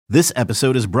This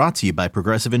episode is brought to you by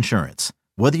Progressive Insurance.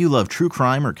 Whether you love true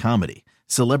crime or comedy,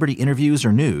 celebrity interviews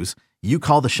or news, you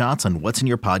call the shots on what's in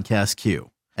your podcast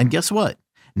queue. And guess what?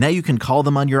 Now you can call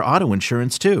them on your auto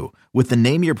insurance too with the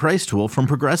Name Your Price tool from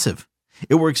Progressive.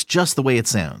 It works just the way it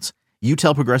sounds. You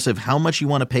tell Progressive how much you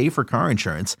want to pay for car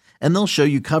insurance, and they'll show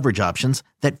you coverage options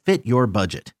that fit your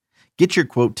budget. Get your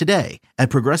quote today at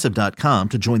Progressive.com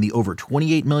to join the over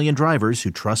 28 million drivers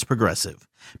who trust Progressive.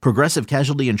 Progressive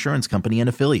Casualty Insurance Company and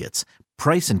Affiliates.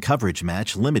 Price and coverage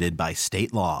match limited by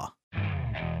state law.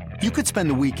 You could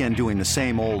spend the weekend doing the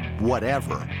same old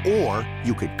whatever, or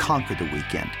you could conquer the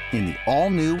weekend in the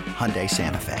all-new Hyundai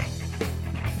Santa Fe.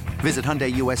 Visit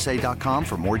HyundaiUSA.com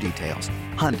for more details.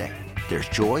 Hyundai, there's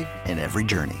joy in every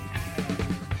journey.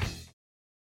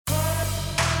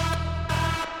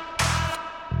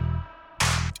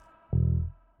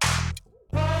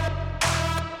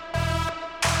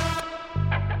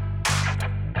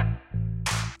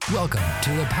 Welcome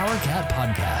to the Powercat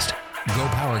Podcast,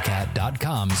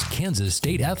 GoPowercat.com's Kansas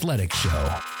State Athletics Show.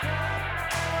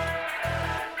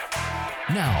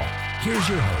 Now, here's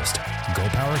your host,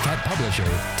 GoPowercat publisher,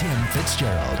 Tim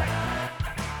Fitzgerald.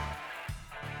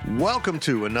 Welcome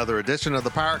to another edition of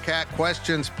the Powercat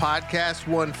Questions podcast,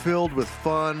 one filled with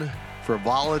fun,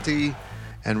 frivolity,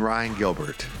 and Ryan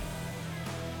Gilbert.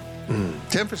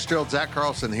 Tim Fitzgerald, Zach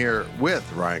Carlson here with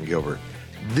Ryan Gilbert,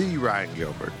 the Ryan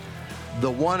Gilbert, the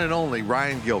one and only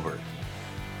Ryan Gilbert.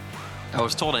 I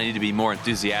was told I need to be more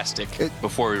enthusiastic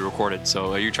before we recorded,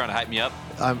 so are you trying to hype me up?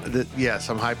 Yes,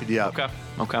 I'm hyping you up.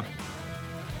 Okay.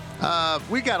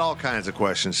 We got all kinds of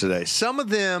questions today. Some of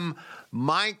them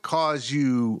might cause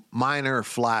you minor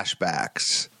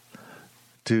flashbacks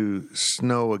to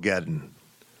Snowmageddon,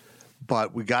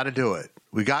 but we got to do it.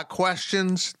 We got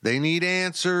questions. They need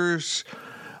answers,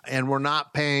 and we're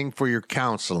not paying for your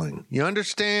counseling. You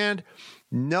understand?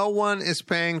 No one is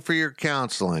paying for your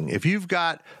counseling. If you've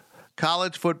got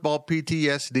college football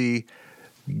PTSD,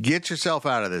 get yourself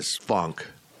out of this funk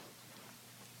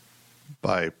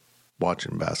by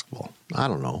watching basketball. I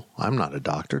don't know. I'm not a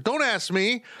doctor. Don't ask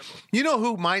me. You know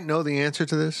who might know the answer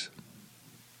to this?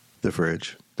 The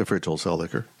Fridge Wholesale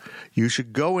Liquor. You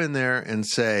should go in there and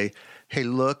say, hey,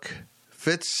 look,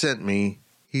 Fitz sent me.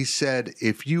 He said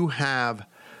if you have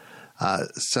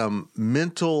some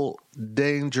mental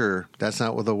danger, that's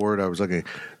not what the word I was looking for.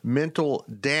 Mental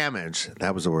damage,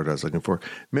 that was the word I was looking for.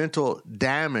 Mental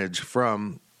damage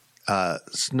from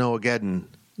Snowmageddon,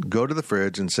 go to the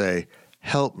Fridge and say,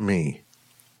 help me,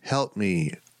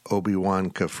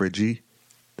 Obi-Wan Kafrigi.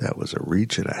 That was a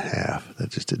reach and a half. That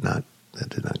did not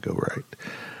go right.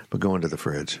 But go into the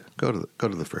Fridge. Go to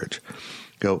the Fridge.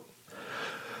 Go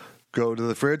to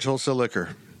the Fridge Wholesale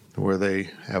Liquor, where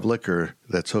they have liquor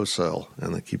that's wholesale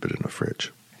and they keep it in a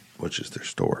fridge, which is their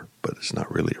store, but it's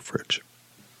not really a fridge.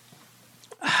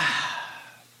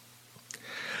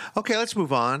 Okay, let's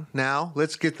move on now.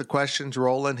 Let's get the questions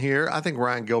rolling here. I think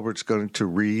Ryan Gilbert's going to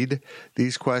read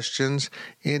these questions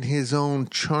in his own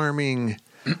charming,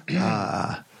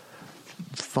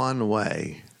 fun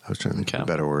way. I was trying to think of a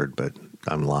better word, but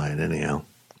I'm lying anyhow.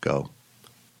 Go.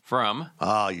 From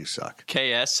you suck.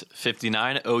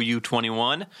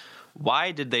 KS59OU21,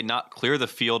 why did they not clear the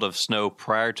field of snow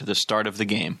prior to the start of the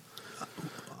game?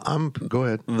 Go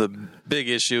ahead. The big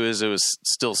issue is it was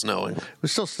still snowing. It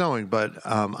was still snowing, but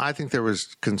I think there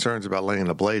was concerns about laying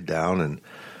the blade down. And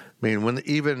I mean,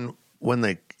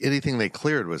 anything they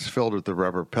cleared was filled with the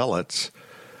rubber pellets,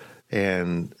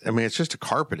 and I mean, it's just a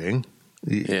carpeting.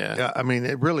 Yeah. I mean,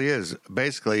 it really is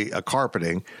basically a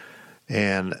carpeting.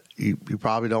 And you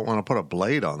probably don't want to put a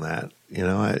blade on that. You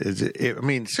know, I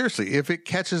mean, seriously, if it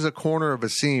catches a corner of a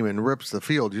seam and rips the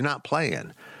field, you're not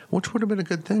playing, which would have been a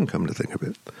good thing, come to think of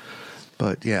it.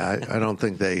 But, yeah, I don't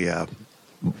think they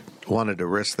wanted to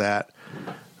risk that.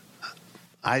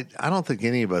 I don't think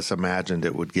any of us imagined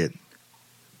it would get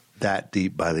that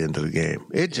deep by the end of the game.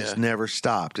 It just never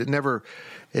stopped. It never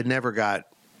got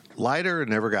lighter. It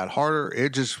never got harder.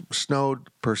 It just snowed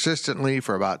persistently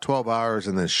for about 12 hours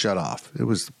and then shut off. It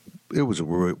was a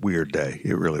weird day.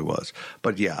 It really was.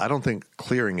 But, yeah, I don't think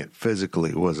clearing it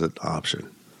physically was an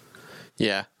option.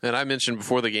 Yeah, and I mentioned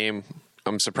before the game,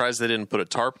 I'm surprised they didn't put a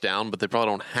tarp down, but they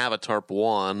probably don't have a tarp,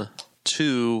 one.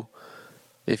 Two,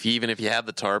 even if you had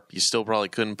the tarp, you still probably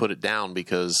couldn't put it down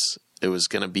because it was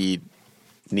going to be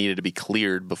needed to be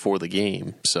cleared before the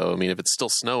game. So, I mean, if it's still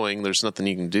snowing, there's nothing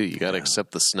you can do. You got to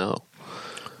accept the snow.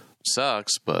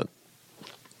 Sucks, but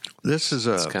that's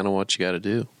kind of what you got to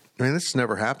do. I mean, this has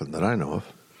never happened that I know of.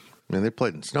 I mean, they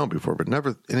played in snow before, but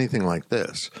never anything like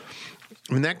this.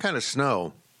 I mean, that kind of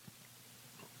snow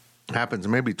happens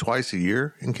maybe twice a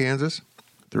year in Kansas,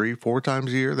 3-4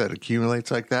 times a year that accumulates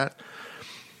like that.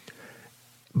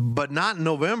 But not in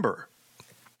November.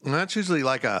 And that's usually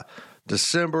like a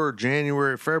December,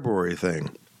 January, February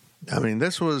thing. I mean,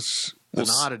 this was an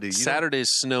oddity. Saturday's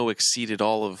snow exceeded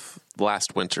all of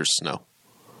last winter's snow.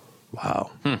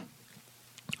 Wow.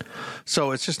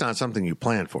 So it's just not something you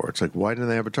plan for. It's like, why do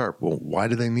they have a tarp? Well, why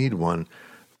do they need one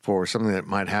for something that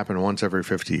might happen once every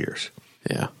 50 years?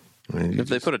 Yeah. I mean, if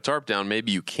they put a tarp down,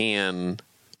 maybe you can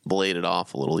blade it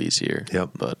off a little easier. Yep.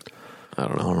 But I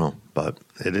don't know. But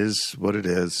it is what it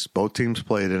is. Both teams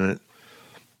played in it.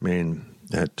 I mean,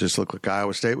 that just looked like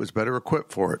Iowa State was better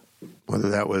equipped for it. Whether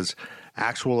that was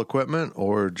actual equipment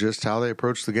or just how they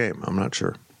approached the game, I'm not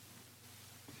sure.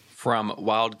 From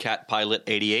Wildcat Pilot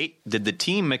 88, did the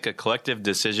team make a collective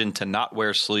decision to not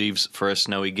wear sleeves for a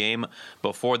snowy game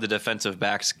before the defensive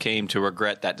backs came to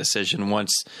regret that decision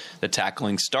once the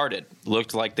tackling started?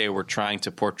 Looked like they were trying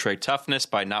to portray toughness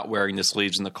by not wearing the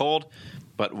sleeves in the cold,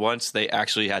 but once they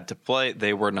actually had to play,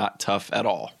 they were not tough at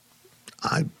all.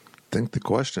 I think the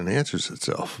question answers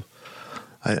itself.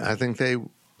 I think they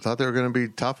thought they were going to be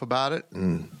tough about it.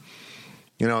 And,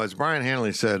 you know, as Brian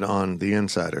Hanley said on The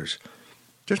Insiders,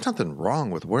 there's nothing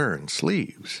wrong with wearing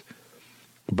sleeves,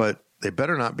 but they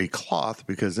better not be cloth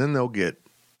because then they'll get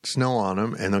snow on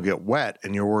them and they'll get wet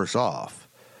and you're worse off.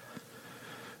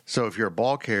 So if you're a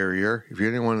ball carrier, if you're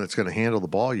anyone that's going to handle the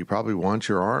ball, you probably want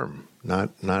your arm,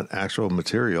 not actual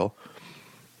material.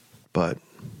 But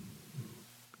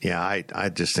yeah, I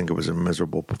just think it was a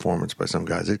miserable performance by some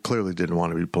guys. It clearly didn't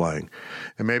want to be playing.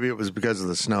 And maybe it was because of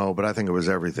the snow, but I think it was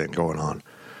everything going on.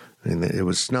 I mean, it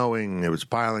was snowing, it was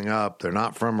piling up. They're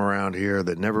not from around here.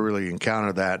 They never really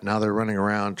encountered that. Now they're running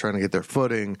around trying to get their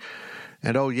footing.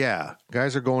 And, oh, yeah,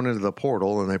 guys are going into the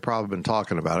portal, and they've probably been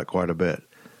talking about it quite a bit.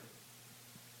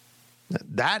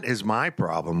 That is my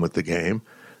problem with the game.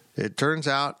 It turns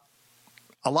out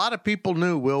a lot of people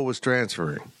knew Will was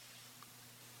transferring.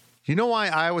 You know why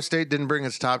Iowa State didn't bring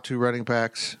its top 2 running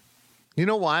backs? You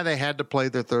know why they had to play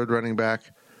their third running back?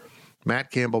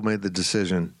 Matt Campbell made the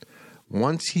decision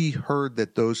once he heard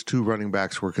that those 2 running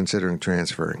backs were considering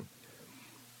transferring.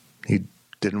 He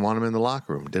didn't want them in the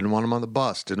locker room, didn't want them on the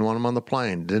bus, didn't want them on the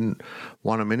plane, didn't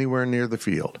want them anywhere near the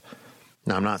field.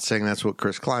 Now, I'm not saying that's what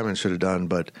Chris Kleiman should have done,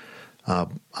 but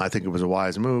I think it was a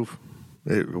wise move.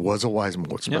 It was a wise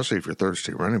move, especially if your third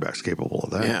string running back's capable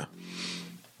of that. Yeah.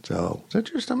 So, is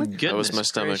that your stomach? That was my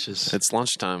stomach. Gracious. It's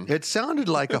lunchtime. It sounded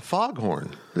like a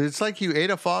foghorn. It's like you ate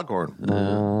a foghorn.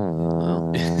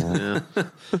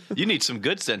 You need some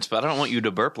good sense, but I don't want you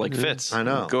to burp like Fitz. I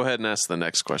know. Go ahead and ask the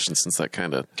next question since that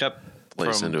kind of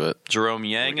plays From into it. Jerome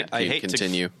Yang, I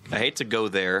hate to go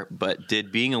there, but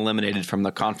did being eliminated from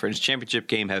the conference championship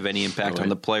game have any impact on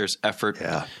the players' effort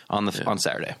on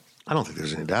Saturday? I don't think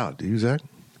there's any doubt. Do you, Zach?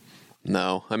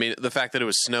 No. I mean, the fact that it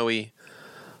was snowy,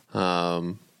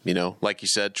 you know, like you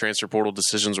said, transfer portal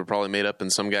decisions were probably made up in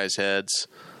some guys' heads.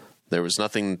 There was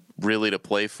nothing really to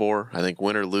play for. I think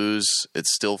win or lose, it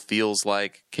still feels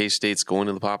like K-State's going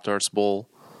to the Pop-Tarts Bowl.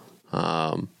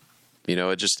 You know,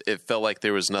 it felt like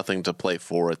there was nothing to play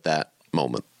for at that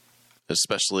moment,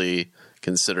 especially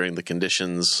considering the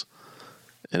conditions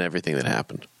and everything that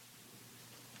happened.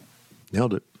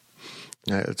 Nailed it.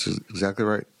 Yeah, that's exactly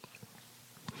right.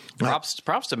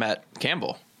 Props to Matt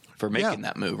Campbell for making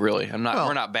that move. Really,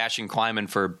 we're not bashing Kleiman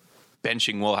for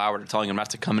benching Will Howard or telling him not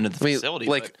to come into the facility.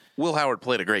 Like, Will Howard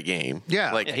played a great game.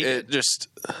 Yeah, like he it did. just.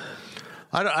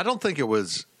 I don't think it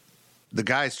was the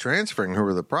guys transferring who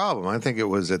were the problem. I think it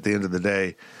was at the end of the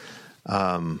day,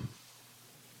 the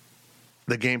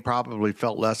game probably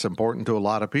felt less important to a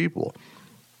lot of people.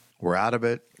 We're out of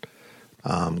it.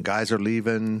 Guys are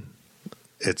leaving.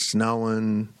 It's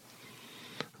snowing.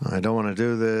 I don't want to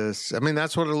do this. I mean,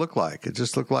 that's what it looked like. It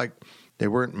just looked like they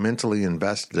weren't mentally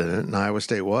invested in it, and Iowa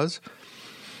State was.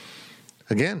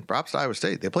 Again, props to Iowa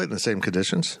State. They played in the same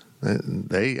conditions.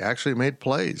 They actually made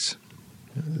plays.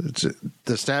 The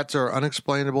stats are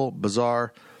unexplainable,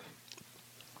 bizarre,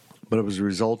 but it was a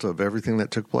result of everything that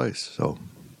took place. So,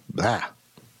 bah.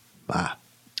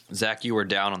 Zach, you were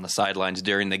down on the sidelines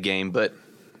during the game, but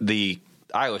the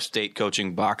Iowa State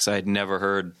coaching box, I had never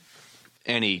heard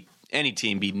any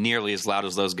team be nearly as loud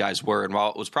as those guys were. And while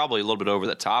it was probably a little bit over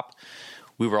the top,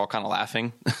 we were all kind of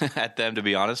laughing at them, to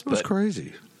be honest. It was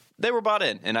crazy. They were bought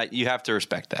in, and you have to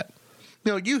respect that.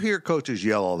 You know, you hear coaches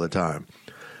yell all the time.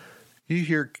 You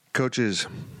hear coaches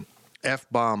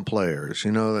F-bomb players.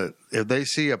 You know, that if they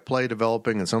see a play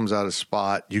developing and someone's out of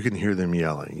spot, you can hear them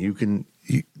yelling.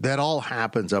 That all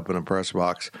happens up in a press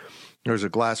box. There's a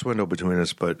glass window between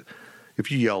us, but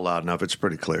if you yell loud enough, it's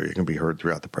pretty clear. You can be heard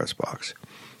throughout the press box.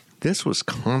 This was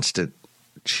constant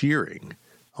cheering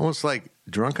almost like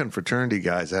drunken fraternity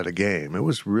guys at a game. It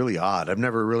was really odd. I've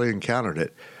never really encountered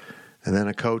it. And then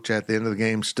a coach at the end of the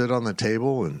game stood on the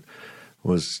table and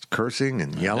was cursing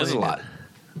and yelling. There's a lot.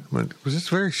 It was just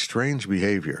very strange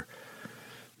behavior.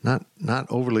 Not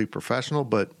overly professional,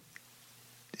 but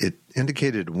it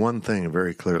indicated one thing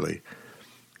very clearly.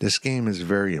 This game is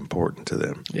very important to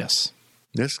them. Yes.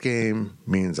 This game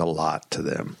means a lot to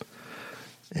them.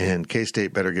 And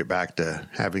K-State better get back to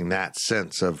having that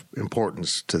sense of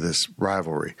importance to this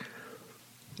rivalry.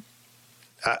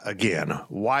 Again,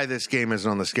 why this game isn't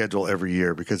on the schedule every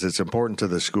year, because it's important to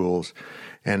the schools,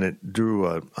 and it drew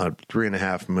a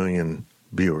 3.5 million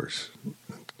viewers.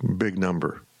 Big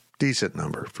number. Decent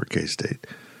number for K-State.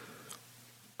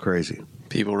 Crazy.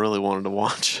 People really wanted to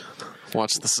watch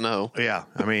the snow. Yeah,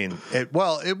 I mean, it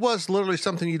was literally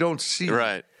something you don't see.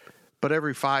 Right. But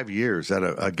every 5 years that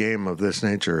a game of this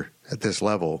nature at this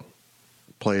level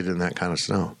played in that kind of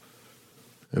snow.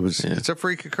 It's a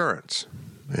freak occurrence.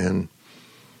 And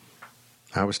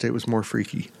Iowa State was more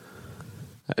freaky.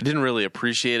 I didn't really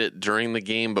appreciate it during the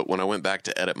game, but when I went back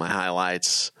to edit my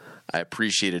highlights, I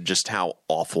appreciated just how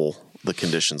awful the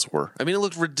conditions were. I mean, it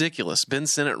looked ridiculous. Ben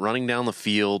Sinnott running down the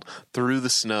field through the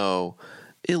snow.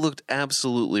 It looked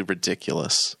absolutely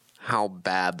ridiculous how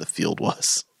bad the field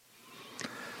was.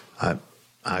 I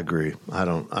agree. I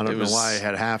don't know why it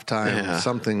had halftime. Yeah.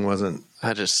 Something wasn't.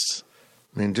 Don't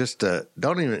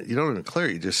even clear.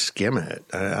 You just skim it.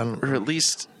 Or at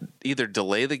least either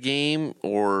delay the game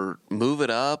or move it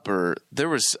up. Or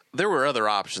there were other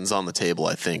options on the table,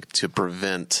 I think, to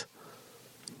prevent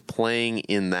playing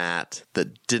in that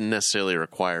didn't necessarily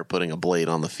require putting a blade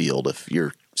on the field if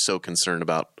you're so concerned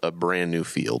about a brand new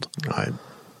field.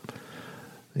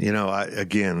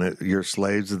 Again, you're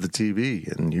slaves of the TV,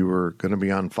 and you were going to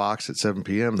be on Fox at 7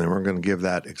 p.m. They weren't going to give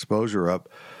that exposure up.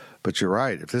 But you're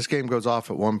right. If this game goes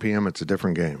off at 1 p.m., it's a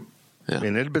different game. Yeah. I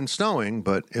mean, it had been snowing,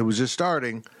 but it was just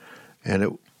starting, and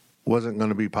it wasn't going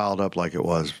to be piled up like it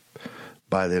was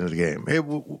by the end of the game. It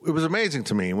was amazing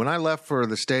to me. When I left for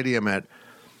the stadium at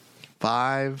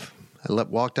 5,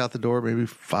 walked out the door maybe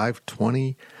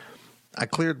 5:20. I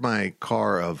cleared my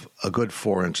car of a good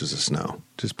 4 inches of snow,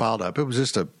 just piled up. It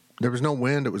was there was no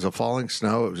wind. It was a falling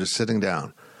snow. It was just sitting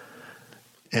down.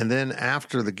 And then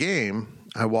after the game,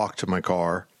 I walked to my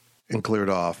car and cleared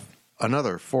off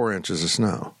another 4 inches of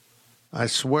snow. I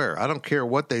swear, I don't care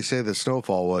what they say the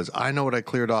snowfall was. I know what I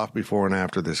cleared off before and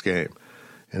after this game.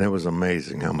 And it was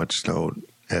amazing how much snow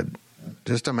had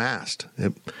just amassed.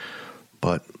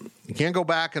 But you can't go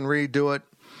back and redo it.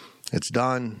 It's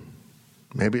done.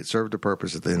 Maybe it served a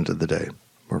purpose at the end of the day.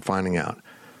 We're finding out.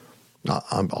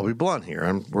 I'll be blunt here.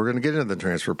 We're going to get into the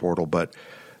transfer portal, but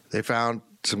they found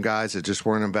some guys that just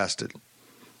weren't invested,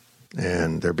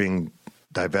 and they're being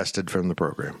divested from the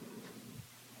program.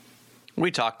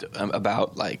 We talked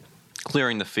about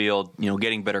clearing the field,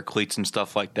 getting better cleats and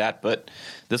stuff like that, but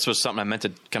this was something I meant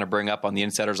to kind of bring up on the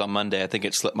Insiders on Monday. I think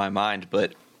it slipped my mind,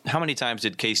 but how many times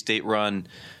did K-State run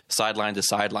sideline to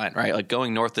sideline, right? Like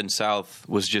going north and south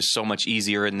was just so much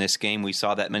easier in this game. We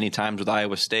saw that many times with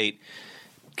Iowa State.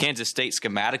 Kansas State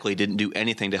schematically didn't do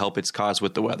anything to help its cause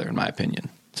with the weather, in my opinion.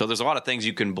 So there's a lot of things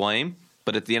you can blame,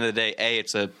 but at the end of the day, A,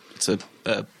 it's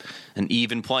an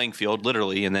even playing field,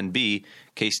 literally, and then B,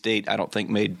 K-State, I don't think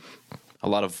made a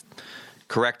lot of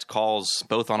correct calls,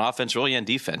 both on offense, really, and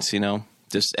defense.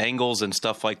 Just angles and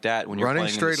stuff like that. When you're running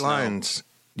playing straight lines,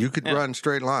 you could run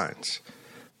straight lines,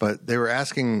 but they were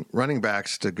asking running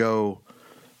backs to go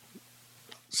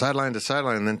sideline to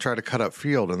sideline and then try to cut up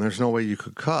field, and there's no way you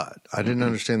could cut. I didn't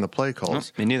understand the play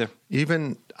calls. No, me neither.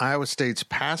 Even Iowa State's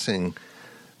passing,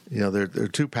 there are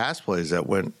 2 pass plays that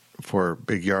went for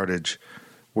big yardage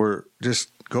were just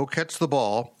go catch the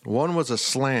ball. One was a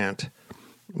slant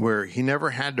where he never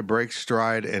had to break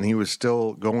stride, and he was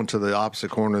still going to the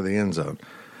opposite corner of the end zone.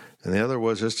 And the other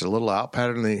was just a little out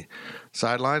pattern in the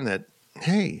sideline that,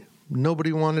 hey,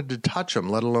 nobody wanted to touch him,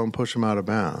 let alone push him out of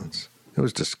bounds. It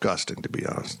was disgusting, to be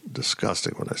honest.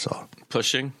 Disgusting what I saw.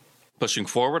 Pushing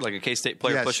forward, like a K-State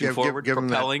player pushing forward, give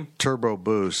propelling. Him that turbo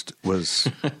boost was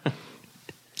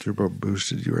turbo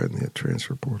boosted. You were in the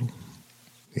transfer portal.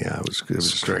 Yeah, it was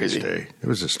a strange day. It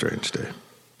was a strange day.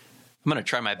 I'm going to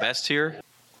try my best here.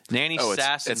 Nanny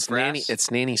Sassafras.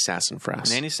 It's Nanny Sassafras.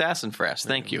 Nanny Sassafras.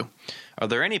 Thank you. Are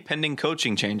there any pending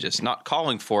coaching changes? Not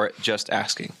calling for it, just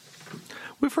asking.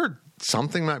 We've heard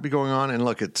something might be going on, and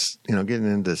look, it's getting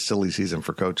into silly season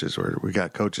for coaches where we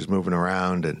got coaches moving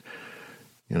around, and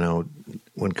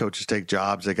when coaches take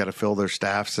jobs, they got to fill their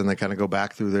staffs, and they kind of go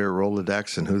back through their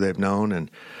Rolodex and who they've known,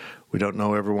 and we don't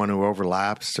know everyone who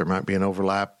overlaps. There might be an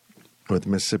overlap with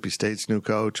Mississippi State's new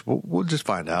coach. We'll just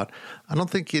find out. I don't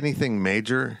think anything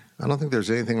major. I don't think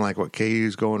there's anything like what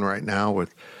KU's going right now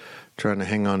with trying to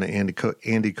hang on to Andy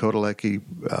Kotelecki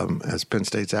as Penn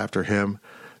State's after him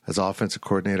as offensive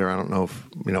coordinator. I don't know if,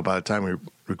 by the time we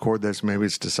record this, maybe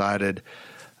it's decided.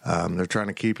 They're trying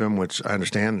to keep him, which I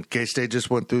understand. K-State just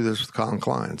went through this with Colin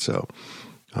Klein. So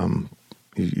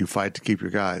you fight to keep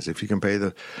your guys. If you can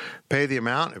pay the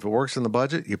amount, if it works in the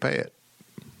budget, you pay it.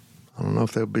 I don't know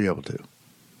if they'll be able to.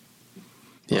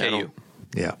 Yeah.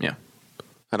 Yeah.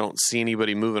 I don't see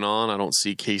anybody moving on. I don't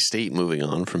see K-State moving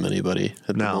on from anybody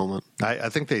at the moment. I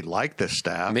think they like this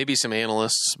staff. Maybe some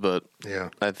analysts, but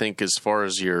I think as far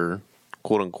as your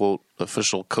quote-unquote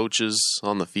official coaches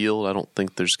on the field, I don't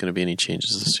think there's going to be any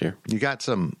changes this year. You got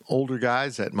some older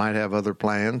guys that might have other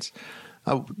plans.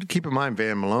 Keep in mind,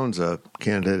 Van Malone's a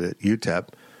candidate at UTEP,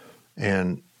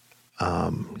 and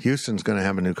Houston's going to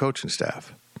have a new coaching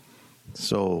staff.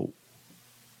 So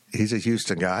he's a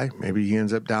Houston guy. Maybe he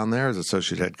ends up down there as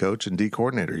associate head coach and D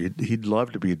coordinator. He'd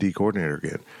love to be a D coordinator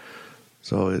again.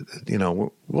 So,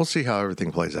 we'll see how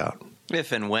everything plays out.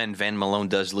 If and when Van Malone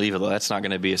does leave, though, that's not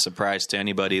going to be a surprise to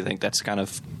anybody. I think that's kind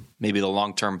of maybe the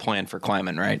long-term plan for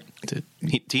Kleiman, right?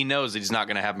 He knows that he's not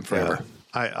going to have him forever.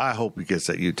 Yeah. I hope he gets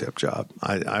that UTEP job.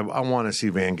 I want to see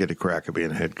Van get a crack at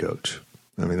being a head coach.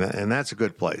 I mean, and that's a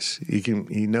good place. He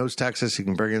knows Texas. He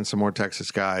can bring in some more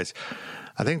Texas guys.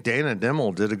 I think Dana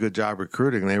Dimmel did a good job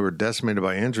recruiting. They were decimated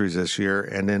by injuries this year,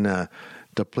 and then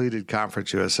depleted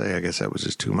Conference USA. I guess that was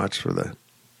just too much for the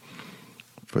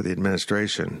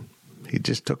administration. He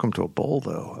just took them to a bowl,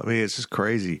 though. I mean, it's just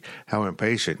crazy how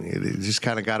impatient. He just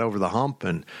kind of got over the hump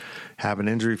and have an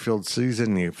injury-filled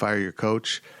season. You fire your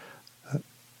coach.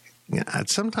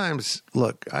 Sometimes,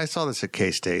 look, I saw this at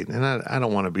K-State, and I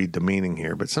don't want to be demeaning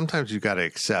here, but sometimes you got to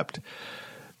accept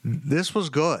this was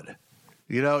good.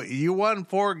 You won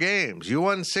 4 games. You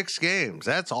won 6 games.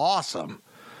 That's awesome.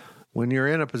 When you're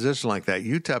in a position like that,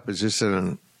 UTEP is just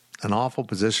in an awful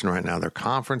position right now. Their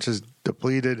conference is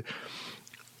depleted.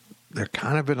 They're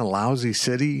kind of in a lousy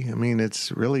city. I mean,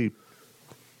 it's really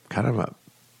kind of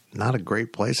not a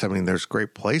great place. I mean, there's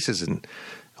great places in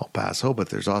El Paso, but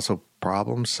there's also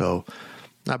problems. So,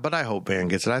 but I hope Van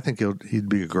gets it. I think he'd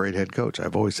be a great head coach.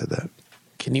 I've always said that.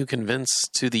 Can you convince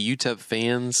to the UTEP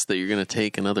fans that you're going to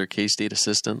take another K-State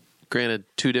assistant? Granted,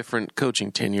 2 different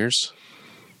coaching tenures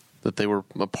that they were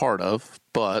a part of,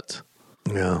 but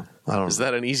I don't. Is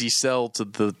that an easy sell to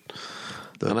the?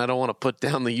 And I don't want to put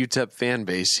down the UTEP fan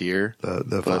base here.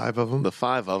 The 5 of them? The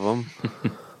 5 of them.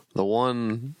 The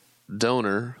one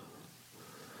donor.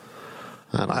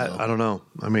 I don't know.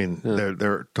 I mean,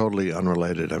 they're totally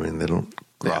unrelated. I mean, they don't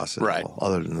cross it at all,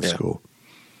 other than the school.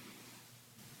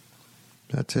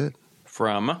 That's it.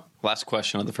 From last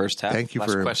question of the first half. Thank you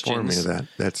for informing me of that.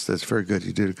 That's very good.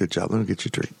 You did a good job. Let me get you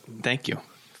a treat. Thank you.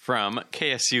 From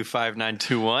KSU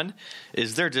 5921,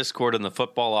 is there discord in the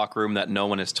football locker room that no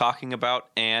one is talking about?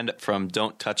 And from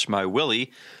Don't Touch My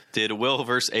Willie, did Will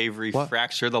versus Avery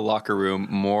fracture the locker room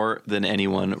more than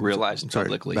anyone realized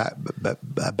publicly?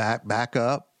 Back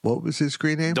up. What was his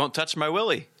screen name? Don't Touch My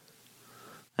Willie.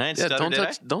 I ain't stuttered,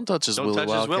 don't touch his Willie. Don't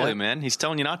touch his Willie, man. He's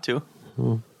telling you not to.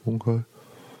 Oh, okay.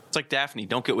 It's like Daphne.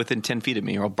 Don't get within 10 feet of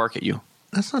me or I'll bark at you.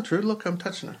 That's not true. Look, I'm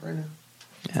touching it right now.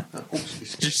 Yeah.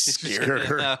 Just scared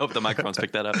her. I hope the microphones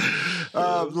picked that up.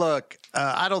 Look,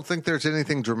 I don't think there's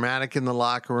anything dramatic in the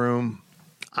locker room.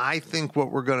 I think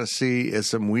what we're going to see is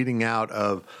some weeding out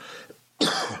of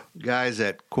guys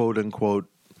that, quote unquote,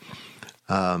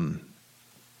 weren't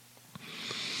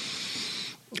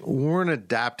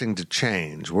adapting to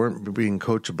change, weren't being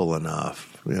coachable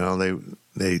enough.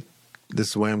 They this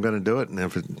is the way I'm going to do it, and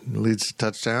if it leads to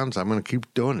touchdowns, I'm going to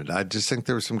keep doing it. I just think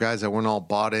there were some guys that weren't all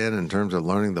bought in terms of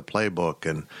learning the playbook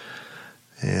and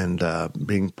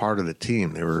being part of the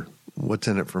team. They were, what's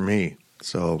in it for me?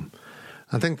 So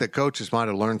I think the coaches might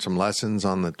have learned some lessons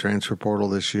on the transfer portal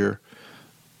this year.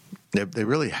 They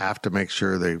really have to make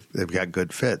sure they've got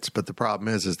good fits. But the problem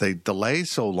is they delay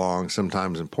so long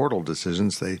sometimes in portal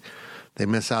decisions, they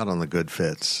miss out on the good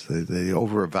fits. They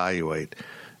over-evaluate,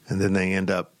 and then they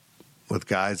end up with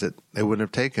guys that they wouldn't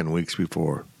have taken weeks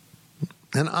before.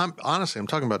 And I'm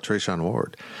talking about Trayshawn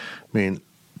Ward. I mean,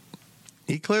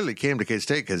 he clearly came to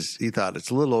K-State because he thought it's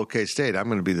a little old K-State. I'm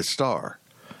going to be the star.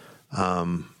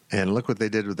 And look what they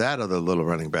did with that other little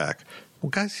running back. Well,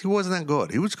 guys, he wasn't that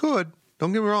good. He was good.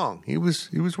 Don't get me wrong. He was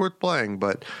worth playing,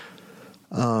 but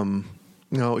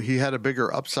he had a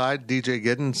bigger upside. DJ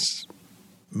Giddens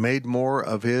made more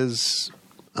of his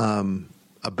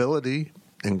ability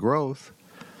and growth.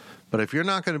 But if you're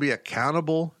not going to be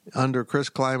accountable under Chris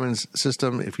Kleiman's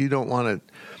system, if you don't want to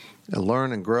and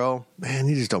learn and grow, man,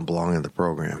 you just don't belong in the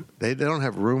program. They don't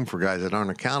have room for guys that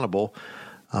aren't accountable.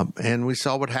 And we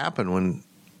saw what happened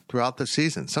throughout the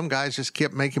season. Some guys just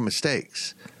kept making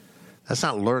mistakes. That's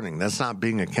not learning. That's not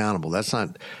being accountable. That's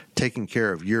not taking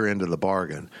care of your end of the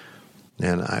bargain.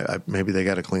 And maybe they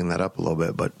got to clean that up a little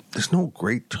bit. But there's no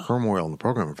great turmoil in the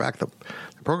program. In fact, the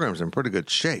program's in pretty good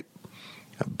shape.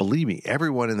 Believe me,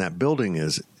 everyone in that building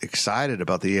is excited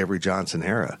about the Avery Johnson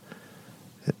era.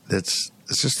 It's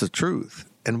just the truth.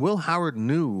 And Will Howard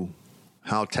knew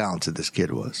how talented this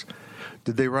kid was.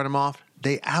 Did they run him off?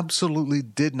 They absolutely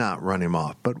did not run him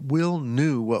off. But Will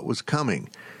knew what was coming.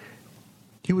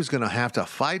 He was going to have to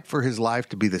fight for his life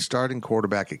to be the starting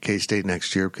quarterback at K-State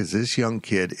next year because this young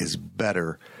kid is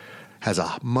better, has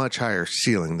a much higher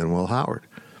ceiling than Will Howard.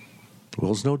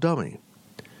 Will's no dummy.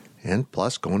 And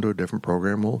plus, going to a different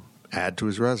program will add to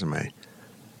his resume.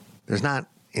 There's not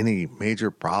any major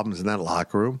problems in that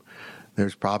locker room.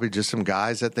 There's probably just some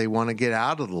guys that they want to get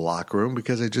out of the locker room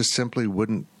because they just simply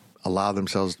wouldn't allow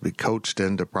themselves to be coached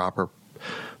into proper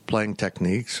playing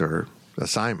techniques or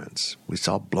assignments. We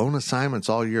saw blown assignments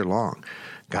all year long.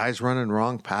 Guys running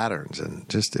wrong patterns, and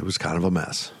just it was kind of a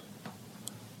mess.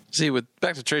 See,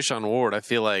 back to Trayshawn Ward, I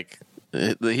feel like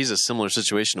he's a similar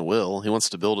situation to Will. He wants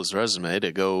to build his resume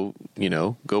to go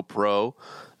pro.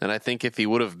 And I think if he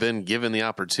would have been given the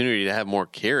opportunity to have more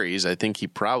carries, I think he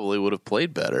probably would have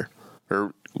played better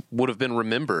or would have been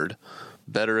remembered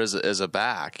better as a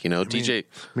back. DJ.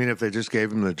 I mean, if they just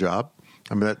gave him the job.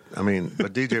 But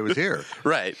DJ was here.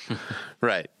 Right.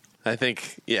 I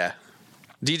think, yeah.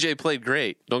 DJ played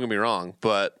great. Don't get me wrong,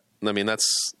 but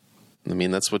that's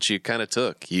what you kind of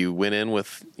took. You went in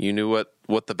with, you knew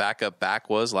what the backup back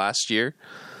was last year.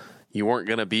 You weren't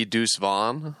going to be Deuce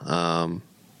Vaughn.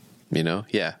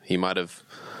 He might have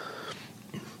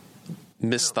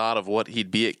misthought of what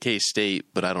he'd be at K-State,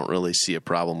 but I don't really see a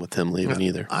problem with him leaving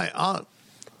either. I'll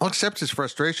accept his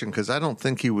frustration because I don't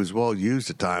think he was well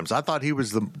used at times. I thought he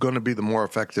was going to be the more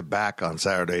effective back on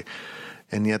Saturday,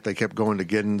 and yet they kept going to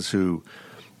Giddens, who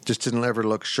just didn't ever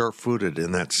look sure-footed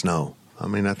in that snow. I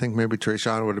mean, I think maybe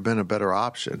Trayshawn would have been a better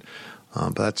option,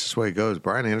 but that's just the way it goes.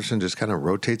 Brian Anderson just kind of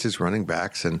rotates his running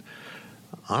backs, and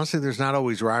honestly, there's not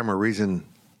always rhyme or reason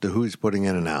to who he's putting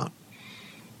in and out.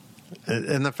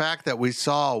 And the fact that we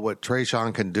saw what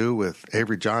Trayshawn can do with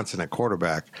Avery Johnson at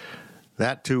quarterback,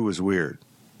 that too was weird.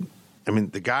 I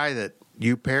mean, the guy that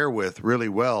you pair with really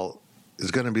well is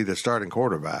going to be the starting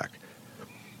quarterback.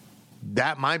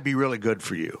 That might be really good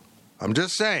for you. I'm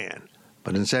just saying.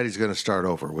 But instead, he's going to start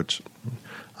over, which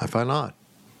I find odd.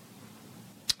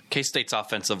 K-State's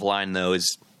offensive line, though,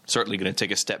 is certainly going to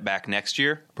take a step back next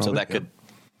year. Probably, so that could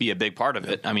be a big part of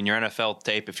it. I mean, your NFL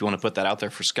tape, if you want to put that out there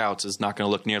for scouts, is not going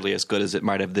to look nearly as good as it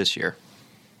might have this year.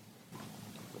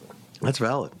 That's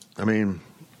valid. I mean,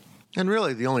 and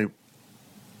really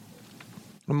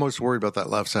I'm most worried about that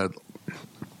left side.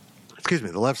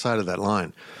 The left side of that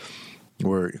line,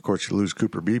 where of course you lose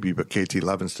Cooper Beebe, but KT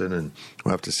Levinston, and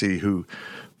we'll have to see who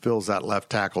fills that left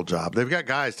tackle job. They've got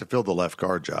guys to fill the left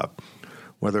guard job,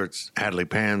 whether it's Hadley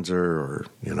Panzer or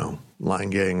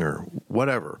Langang or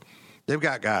whatever. They've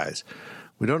got guys.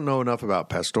 We don't know enough about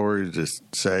Pastore to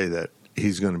say that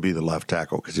he's going to be the left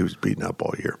tackle because he was beaten up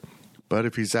all year. But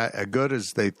if he's as good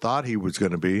as they thought he was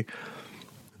going to be,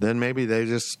 then maybe they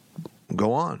just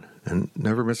go on and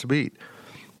never miss a beat.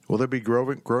 Will there be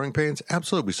growing pains?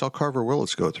 Absolutely. We saw Carver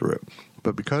Willis go through it.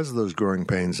 But because of those growing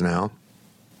pains now,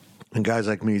 and guys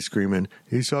like me screaming,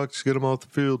 he sucks, get him off the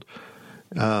field,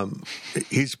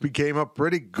 he's became a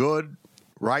pretty good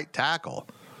right tackle.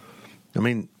 I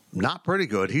mean, not pretty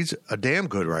good. He's a damn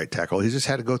good right tackle. He just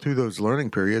had to go through those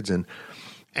learning periods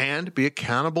and be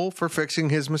accountable for fixing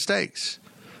his mistakes.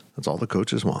 That's all the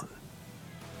coaches want.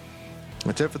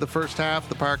 That's it for the first half of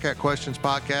the Powercat Questions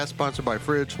podcast, sponsored by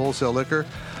Fridge Wholesale Liquor.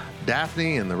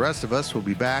 Daphne and the rest of us will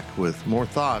be back with more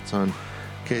thoughts on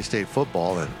K-State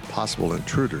football and possible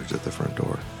intruders at the front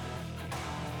door.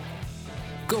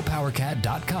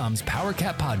 GoPowerCat.com's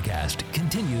Powercat podcast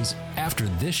continues after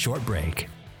this short break.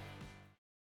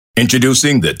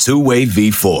 Introducing the two-way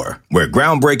V4, where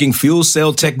groundbreaking fuel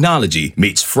cell technology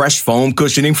meets fresh foam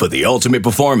cushioning for the ultimate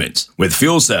performance. With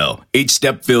fuel cell, each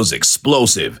step feels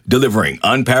explosive, delivering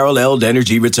unparalleled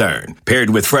energy return. Paired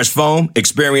with fresh foam,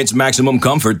 experience maximum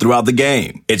comfort throughout the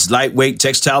game. Its lightweight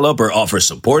textile upper offers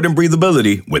support and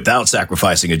breathability without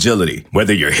sacrificing agility.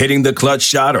 Whether you're hitting the clutch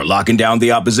shot or locking down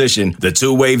the opposition, the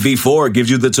two-way V4 gives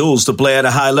you the tools to play at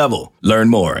a high level. Learn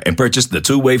more and purchase the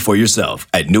two-way for yourself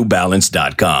at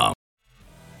newbalance.com.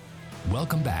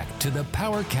 Welcome back to the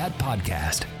Powercat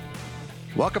Podcast.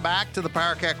 Welcome back to the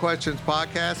Powercat Questions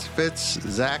podcast. Fitz,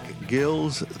 Zach,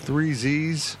 Gills, 3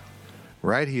 Z's.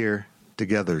 right here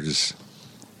together.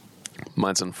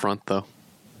 Mine's in front, though.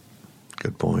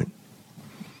 Good point.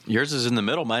 Yours is in the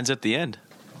middle. Mine's at the end.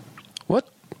 What?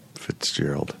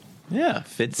 Fitzgerald. Yeah,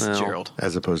 Fitzgerald.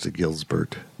 As opposed to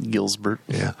Gilsbert.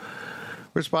 Yeah.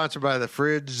 We're sponsored by the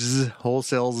Fridge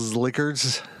Wholesales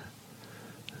Liquors.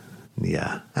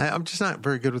 Yeah. I'm just not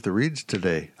very good with the reads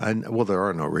today. Well, there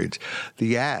are no reads.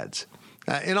 The ads.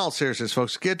 In all seriousness,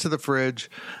 folks, get to the Fridge.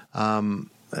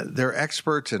 They're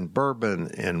experts in bourbon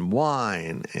and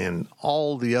wine and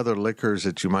all the other liquors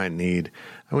that you might need.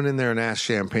 I went in there and asked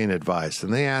champagne advice,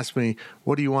 and they asked me,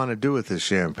 what do you want to do with this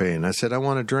champagne? I said, I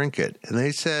want to drink it. And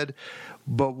they said,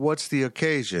 but what's the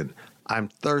occasion? I'm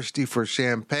thirsty for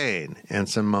champagne and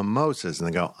some mimosas. And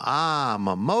they go,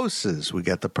 mimosas. We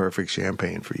got the perfect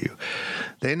champagne for you.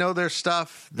 They know their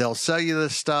stuff. They'll sell you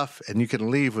this stuff, and you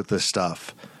can leave with this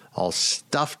stuff all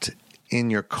stuffed in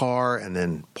your car and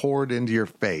then poured into your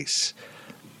face.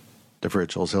 The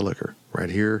Fridge Wholesale Liquor, right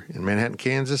here in Manhattan,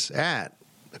 Kansas, at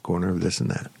the corner of this and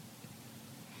that.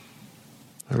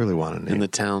 I really want to name in the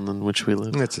town in which we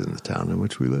live. It's in the town in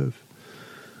which we live.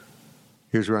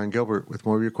 Here's Ryan Gilbert with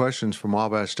more of your questions from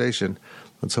Wabash Station.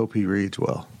 Let's hope he reads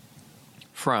well.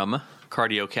 From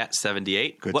CardioCat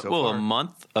 78. Good What so will far. a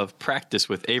month of practice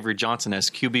with Avery Johnson as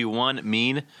QB1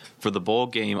 mean for the bowl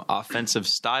game offensive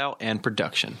style and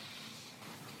production?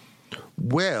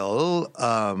 Well,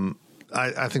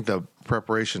 I think the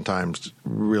preparation time's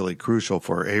really crucial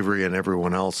for Avery and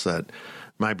everyone else that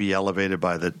might be elevated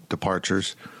by the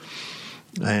departures.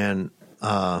 And,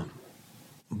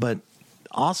 but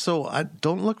also, I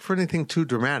don't look for anything too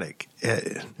dramatic.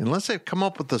 Unless they've come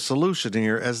up with a solution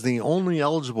here as the only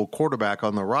eligible quarterback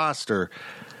on the roster,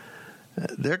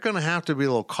 they're going to have to be a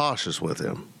little cautious with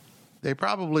him. They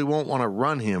probably won't want to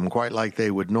run him quite like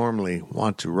they would normally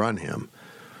want to run him.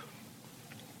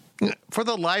 For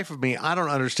the life of me, I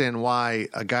don't understand why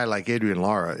a guy like Adrian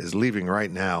Lara is leaving right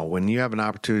now when you have an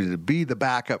opportunity to be the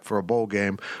backup for a bowl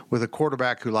game with a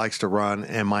quarterback who likes to run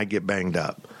and might get banged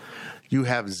up. You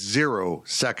have 0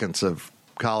 seconds of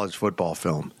college football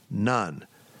film. None.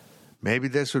 Maybe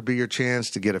this would be your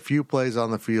chance to get a few plays on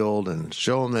the field and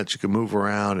show them that you can move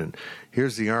around. And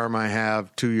here's the arm I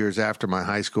have 2 years after my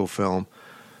high school film.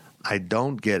 I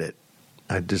don't get it.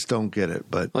 I just don't get it.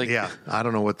 But, I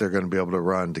don't know what they're going to be able to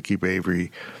run to keep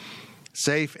Avery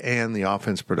safe and the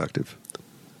offense productive.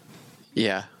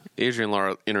 Yeah. Adrian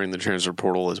Lara entering the transfer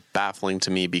portal is baffling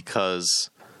to me because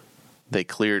they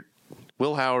cleared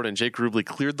Will Howard and Jake Rubley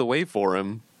cleared the way for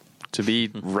him to be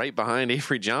right behind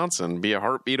Avery Johnson, be a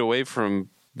heartbeat away from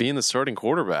being the starting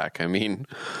quarterback. I mean,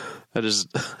 I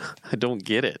don't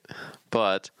get it.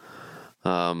 But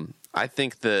I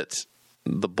think that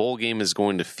the bowl game is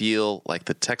going to feel like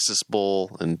the Texas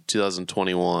Bowl in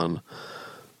 2021.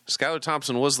 Skylar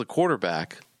Thompson was the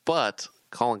quarterback, but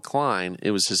Colin Klein,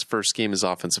 it was his first game as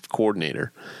offensive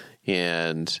coordinator.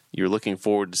 And you're looking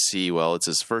forward to see, well, it's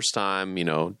his first time,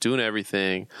 doing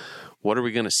everything. What are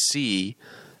we going to see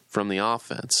from the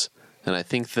offense? And I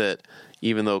think that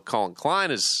even though Colin Klein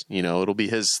is, it'll be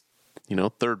his,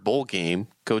 third bowl game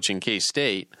coaching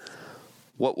K-State,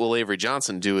 what will Avery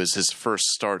Johnson do as his first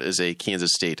start as a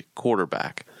Kansas State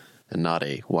quarterback and not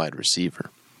a wide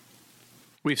receiver?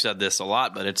 We've said this a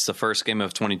lot, but it's the first game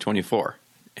of 2024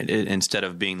 instead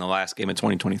of being the last game of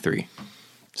 2023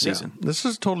 season. Yeah, this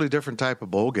is a totally different type of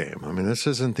bowl game. I mean, this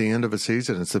isn't the end of a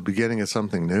season. It's the beginning of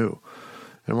something new.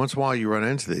 And once in a while you run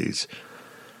into these.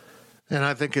 And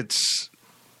I think it's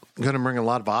going to bring a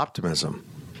lot of optimism.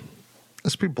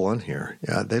 Let's be blunt here.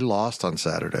 Yeah, they lost on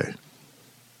Saturday.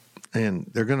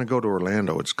 And they're going to go to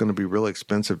Orlando. It's going to be really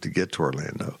expensive to get to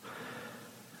Orlando.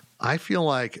 I feel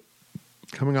like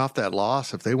coming off that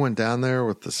loss, if they went down there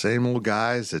with the same old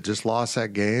guys that just lost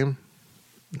that game,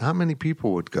 not many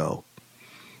people would go.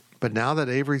 But now that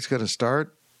Avery's going to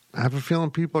start, I have a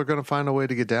feeling people are going to find a way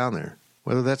to get down there.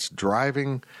 Whether that's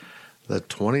driving the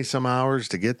 20-some hours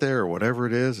to get there or whatever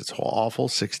it is. It's awful.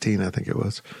 16, I think it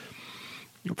was.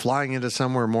 Flying into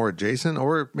somewhere more adjacent,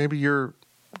 or maybe you're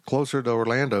closer to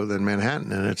Orlando than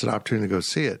Manhattan, and it's an opportunity to go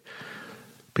see it.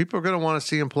 People are going to want to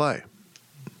see him play.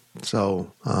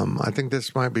 So I think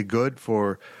this might be good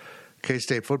for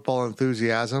K-State football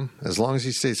enthusiasm, as long as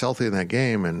he stays healthy in that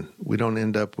game and we don't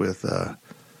end up with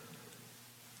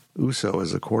Uso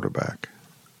as a quarterback.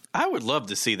 I would love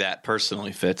to see that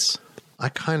personally, Fitz. I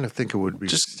kind of think it would be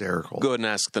Just hysterical. Go ahead and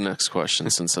ask the next question,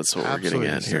 since that's what we're getting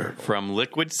at here. From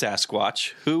Liquid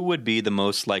Sasquatch, who would be the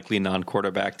most likely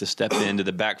non-quarterback to step into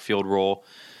the backfield role?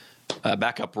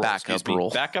 Backup role.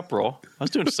 Backup role. I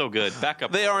was doing so good.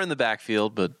 They are in the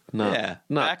backfield, but not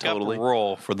backup totally.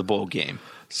 role for the bowl game.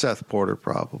 Seth Porter,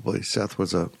 probably. Seth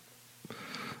was a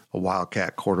a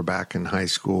Wildcat quarterback in high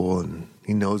school, and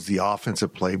he knows the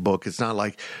offensive playbook. It's not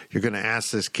like you're going to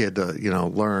ask this kid to,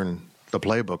 learn the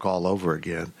playbook all over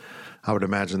again. I would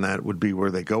imagine that would be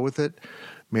where they go with it.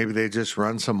 Maybe they just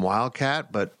run some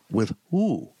Wildcat, but with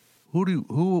who?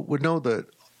 Who would know the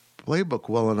playbook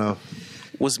well enough?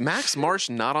 Was Max Marsh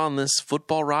not on this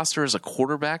football roster as a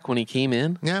quarterback when he came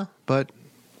in? Yeah, but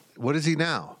what is he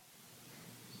now?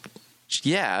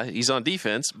 Yeah, he's on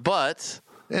defense, but...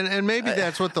 And maybe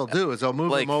that's what they'll do, is they'll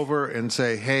move him over and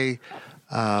say, hey...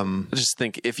 I just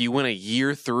think if you went a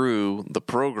year through the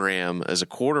program as a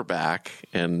quarterback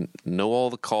and know all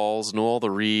the calls, know all the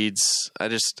reads,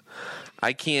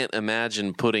 I can't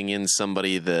imagine putting in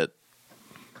somebody that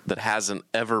hasn't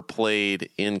ever played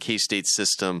in K-State's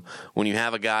system when you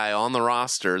have a guy on the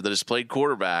roster that has played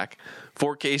quarterback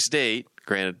for K-State,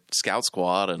 granted scout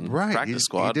squad and practice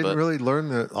squad. He didn't really learn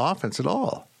the offense at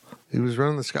all. He was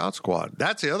running the scout squad.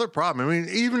 That's the other problem. I mean,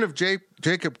 even if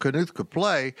Jacob Knuth could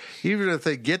play, even if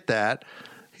they get that,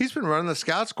 he's been running the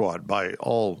scout squad by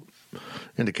all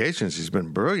indications. He's been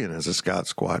brilliant as a scout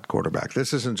squad quarterback.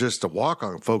 This isn't just a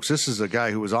walk-on, folks. This is a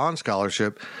guy who was on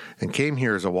scholarship and came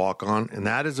here as a walk-on, and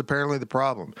that is apparently the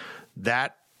problem.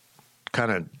 That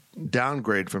kind of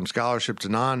downgrade from scholarship to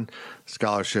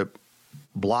non-scholarship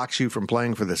blocks you from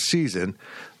playing for the season,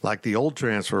 like the old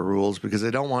transfer rules, because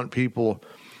they don't want people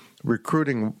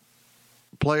recruiting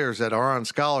players that are on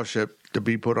scholarship to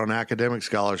be put on academic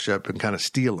scholarship and kind of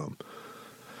steal them.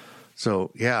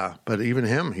 So, yeah, but even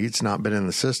him, he's not been in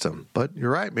the system. But you're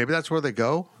right. Maybe that's where they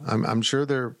go. I'm sure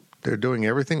they're doing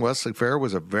everything. Wesley Fair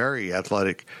was a very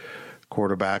athletic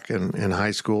quarterback in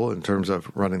high school in terms of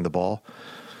running the ball.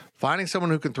 Finding someone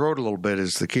who can throw it a little bit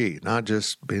is the key, not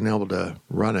just being able to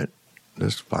run it.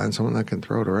 Just find someone that can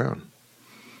throw it around.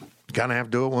 You kind of have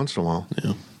to do it once in a while.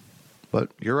 Yeah. But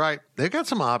you're right. They've got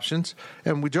some options.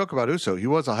 And we joke about Uso. He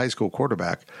was a high school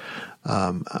quarterback,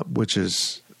 which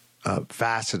is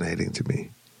fascinating to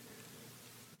me.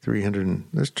 300.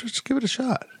 Let's just give it a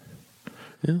shot.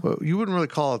 Yeah. Well, you wouldn't really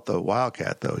call it the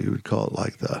Wildcat, though. You would call it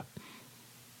like the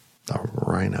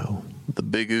Rhino. The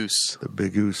Big Goose. The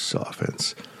Big Goose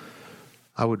offense.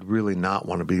 I would really not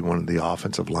want to be one of the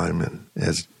offensive linemen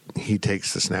as he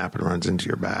takes the snap and runs into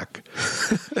your back.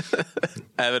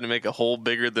 Having to make a hole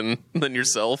bigger than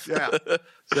yourself. Yeah,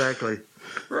 exactly.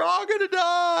 We're all going to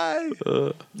die.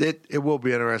 It will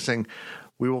be interesting.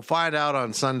 We will find out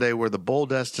on Sunday where the bowl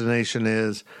destination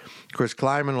is. Chris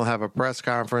Kleiman will have a press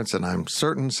conference, and I'm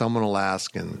certain someone will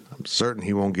ask, and I'm certain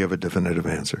he won't give a definitive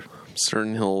answer. I'm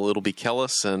certain it'll be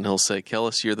Kellis, and he'll say,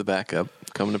 Kellis, you're the backup.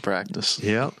 Coming to practice.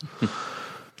 Yep.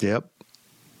 Yep.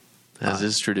 As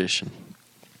is tradition.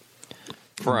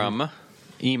 From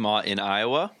Emot in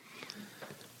Iowa.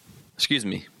 Excuse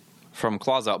me. From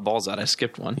Claws Out, Balls Out. I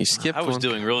skipped one. You skipped one? I was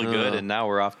doing really good, and now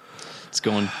we're off. It's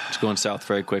going south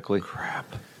very quickly.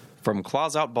 Crap. From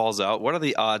Claws Out, Balls Out, what are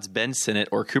the odds Ben Sinnott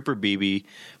or Cooper Beebe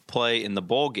play in the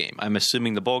bowl game? I'm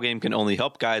assuming the bowl game can only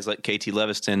help guys like KT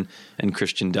Leviston and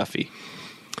Christian Duffy.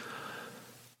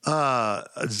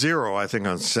 0, I think,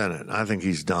 on Sinnott. I think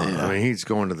he's done. Yeah. I mean, he's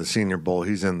going to the Senior Bowl.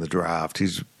 He's in the draft.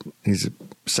 He's a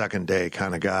second day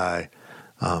kind of guy.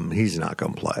 He's not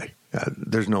going to play.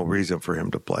 There's no reason for him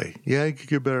to play. Yeah, he could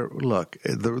get better. Look,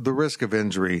 the risk of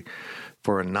injury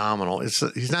for a nominal,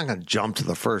 he's not going to jump to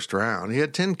the first round. He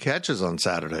had 10 catches on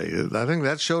Saturday. I think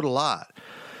that showed a lot.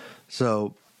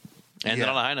 So, and then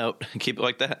on a high note, keep it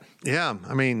like that. Yeah,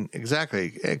 I mean,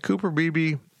 exactly. Cooper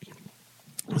Beebe,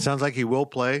 it sounds like he will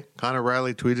play. Connor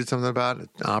Riley tweeted something about it,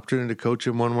 an opportunity to coach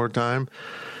him one more time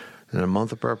in a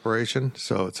month of preparation.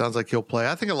 So it sounds like he'll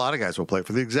play. I think a lot of guys will play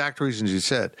for the exact reasons you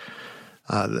said.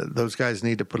 Those guys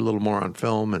need to put a little more on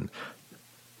film. And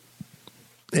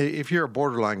if you're a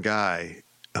borderline guy,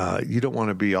 you don't want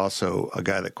to be also a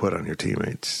guy that quit on your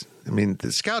teammates. I mean,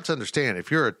 the scouts understand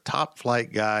if you're a top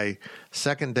flight guy,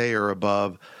 second day or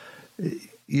above,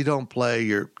 you don't play.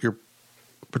 You're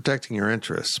protecting your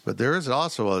interests. But there is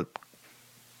also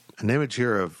an image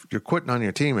here of you're quitting on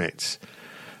your teammates,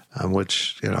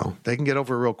 which, they can get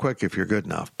over real quick if you're good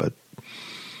enough. But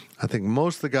I think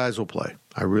most of the guys will play.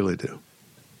 I really do.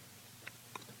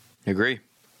 Agree.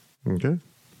 Okay.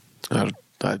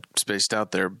 I spaced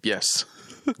out there. Yes.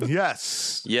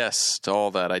 Yes. Yes to all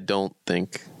that. I don't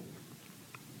think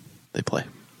they play.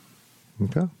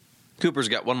 Okay. Cooper's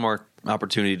got one more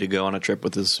opportunity to go on a trip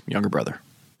with his younger brother.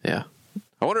 Yeah.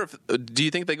 I wonder do you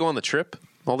think they go on the trip?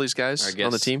 All these guys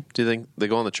on the team? Do you think they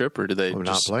go on the trip or do they They're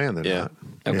not playing? They're not.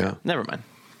 Okay. Yeah. Never mind.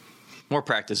 More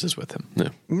practices with him. Yeah.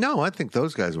 No, I think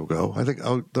those guys will go. I think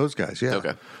those guys, yeah. Okay.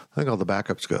 I think all the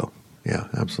backups go. Yeah,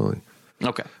 absolutely.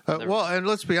 Okay. Well, and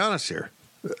let's be honest here.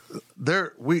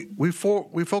 we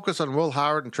focus on Will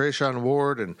Howard and Trayshawn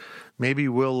Ward and maybe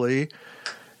Will Lee.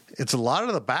 It's a lot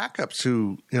of the backups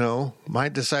who,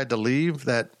 might decide to leave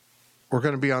that we're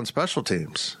going to be on special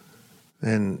teams.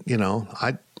 And,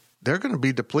 they're going to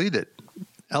be depleted.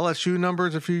 LSU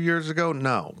numbers a few years ago,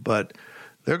 no. But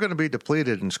they're going to be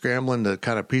depleted and scrambling to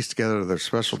kind of piece together their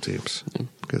special teams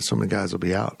because so many guys will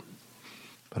be out.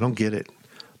 I don't get it.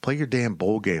 Play your damn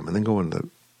bowl game and then go in the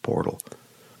portal.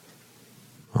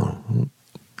 Oh,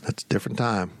 that's a different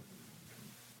time.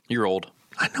 You're old.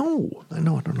 I know. I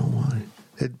don't know why.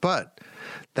 But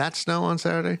that snow on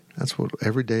Saturday, that's what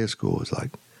every day of school is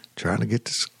like. Trying to get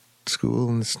to school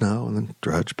in the snow and then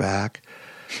drudge back.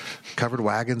 Covered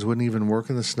wagons wouldn't even work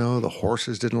in the snow. The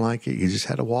horses didn't like it. You just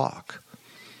had to walk.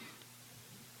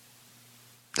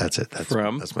 That's it.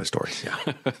 That's my story.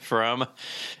 Yeah. From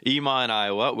Ema in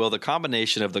Iowa, will the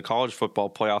combination of the college football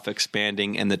playoff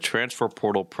expanding and the transfer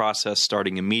portal process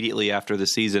starting immediately after the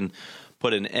season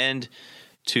put an end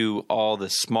to all the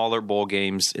smaller bowl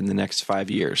games in the next 5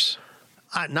 years?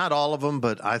 Not all of them,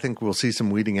 but I think we'll see some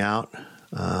weeding out.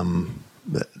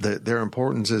 Their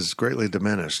importance is greatly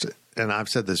diminished. And I've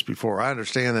said this before. I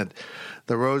understand that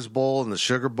the Rose Bowl and the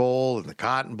Sugar Bowl and the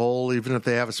Cotton Bowl, even if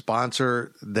they have a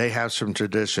sponsor, they have some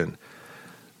tradition.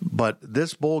 But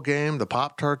this bowl game, the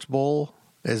Pop-Tarts Bowl,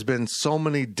 has been so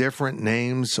many different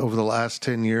names over the last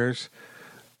 10 years.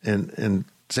 And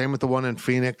same with the one in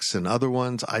Phoenix and other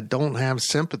ones. I don't have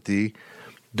sympathy.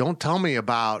 Don't tell me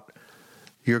about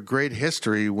your great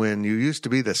history when you used to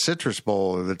be the Citrus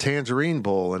Bowl or the Tangerine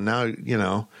Bowl, and now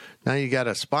you got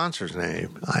a sponsor's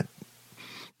name.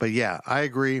 But yeah, I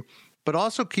agree. But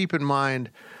also keep in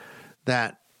mind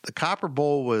that the Copper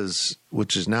Bowl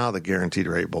which is now the Guaranteed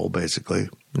Rate Bowl, basically.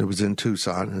 It was in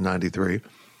Tucson in '93.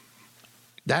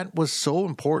 That was so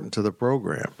important to the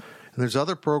program, and there's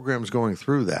other programs going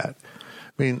through that.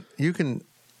 I mean, you can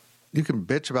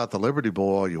bitch about the Liberty Bowl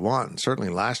all you want, and certainly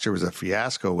last year was a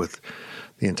fiasco with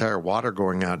the entire water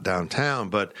going out downtown,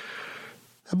 but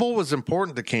that bowl was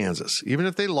important to Kansas. Even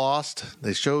if they lost,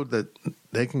 they showed that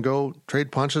they can go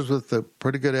trade punches with a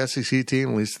pretty good SEC team,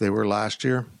 at least they were last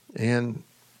year, and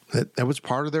that was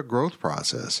part of their growth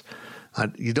process.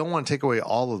 You don't want to take away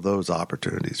all of those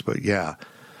opportunities, but yeah,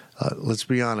 let's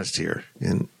be honest here.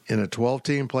 In a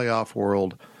 12-team playoff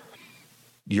world,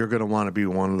 you're going to want to be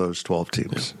one of those 12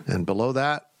 teams. Yeah. And below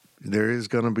that, there is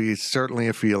going to be certainly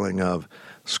a feeling of,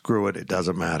 screw it, it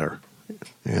doesn't matter.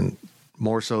 And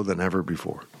more so than ever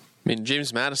before. I mean,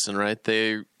 James Madison, right?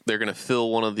 They're going to fill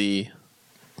one of the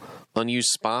unused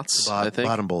spots, I think.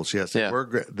 Bottom bowls, yes. Yeah.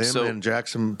 Them and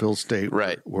Jacksonville State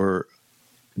were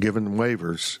given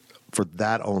waivers for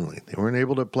that only. They weren't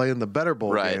able to play in the better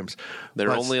bowl games.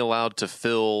 They're only allowed to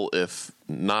fill if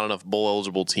not enough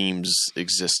bowl-eligible teams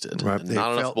existed. Right.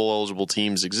 Not enough bowl-eligible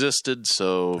teams existed,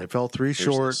 so... They fell 3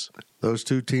 short. Those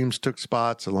 2 teams took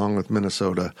spots along with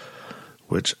Minnesota,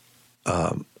 which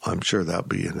I'm sure that'll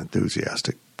be an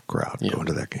enthusiastic crowd going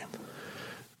to that game.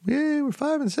 Yay, we're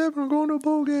 5-7. We're going to a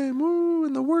bowl game. Woo,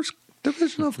 in the worst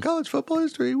division of college football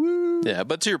history. Woo. Yeah,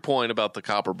 but to your point about the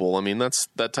Copper Bowl, I mean, that's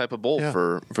that type of bowl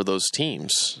for those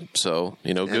teams. So,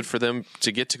 good for them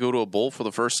to get to go to a bowl for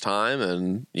the first time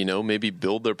and, maybe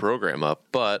build their program up.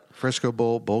 But Frisco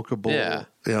Bowl, Boca Bowl. Yeah,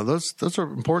 those are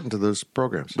important to those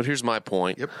programs. But here's my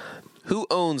point. Yep. Who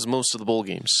owns most of the bowl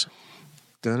games?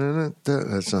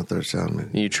 That's not their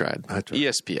sound. You tried. I tried.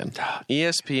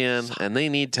 ESPN, and they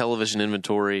need television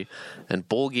inventory, and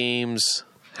bowl games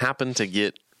happen to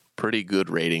get pretty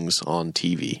good ratings on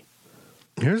TV.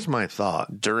 Here's my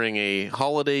thought. During a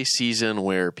holiday season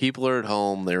where people are at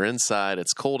home, they're inside,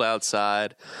 it's cold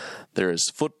outside, there is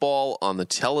football on the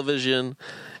television,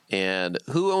 and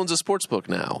who owns a sportsbook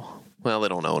now? Well, they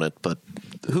don't own it, but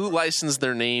who licensed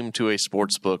their name to a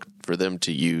sportsbook for them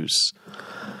to use?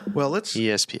 Well,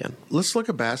 ESPN. Let's look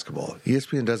at basketball.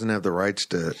 ESPN doesn't have the rights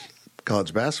to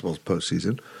college basketball's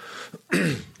postseason.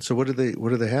 So what do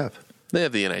they have? They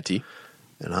have the NIT.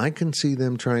 And I can see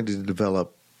them trying to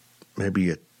develop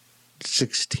maybe a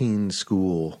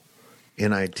 16-school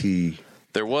NIT.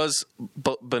 There was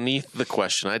beneath the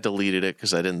question. I deleted it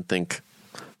because I didn't think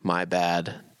my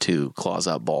bad to clause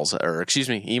out balls. Or, excuse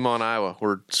me, Ema in Iowa.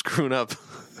 We're screwing up.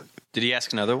 Did he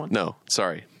ask another one? No,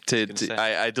 sorry.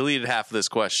 I deleted half of this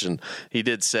question. He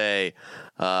did say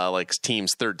like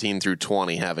teams 13 through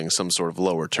 20 having some sort of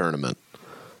lower tournament.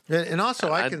 And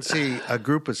also I can see a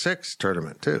group of 6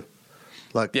 tournament too.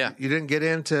 Like, you didn't get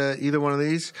into either one of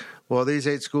these. Well, these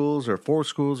 8 schools or 4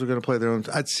 schools are going to play their own.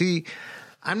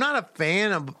 I'm not a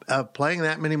fan of playing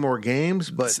that many more games,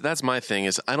 but that's my thing.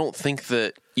 Is I don't think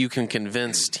that you can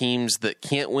convince teams that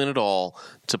can't win at all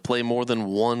to play more than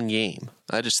one game.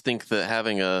 I just think that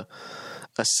having a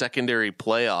secondary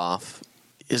playoff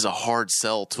is a hard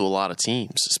sell to a lot of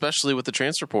teams, especially with the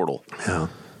transfer portal. Yeah.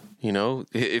 You know,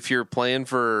 if you're playing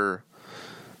for,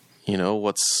 you know,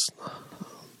 what's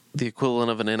the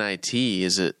equivalent of an NIT,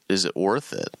 is it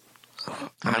worth it?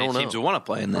 How many teams would want to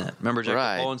play in that? Remember Jacob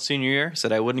Poland's senior year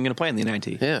said I wasn't going to play in the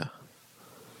NIT. Yeah.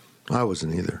 I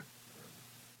wasn't either.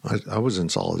 I was in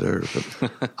solidarity,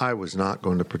 but I was not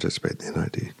going to participate in the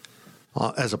NIT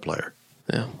as a player.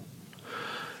 Yeah.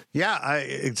 Yeah,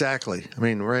 exactly. I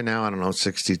mean, right now, I don't know,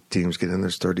 60 teams get in.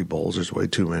 There's 30 bowls. There's way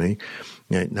too many.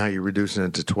 Now you're reducing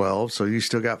it to 12, so you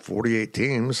still got 48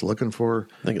 teams looking for...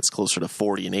 I think it's closer to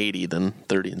 40 and 80 than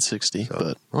 30 and 60.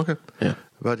 So, okay. Yeah.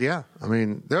 But, yeah, I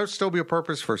mean, there'll still be a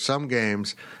purpose for some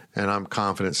games, and I'm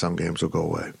confident some games will go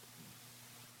away.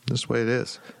 That's the way it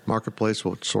is. Marketplace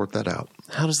will sort that out.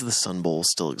 How does the Sun Bowl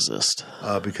still exist?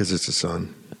 Because it's the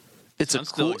Sun. It's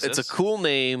a cool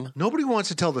name. Nobody wants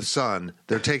to tell the Sun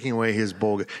they're taking away his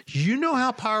bowl game. You know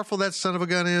how powerful that son of a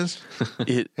gun is?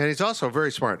 And he's also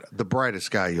very smart. The brightest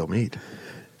guy you'll meet.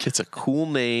 It's a cool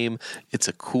name. It's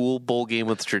a cool bowl game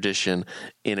with tradition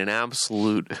in an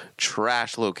absolute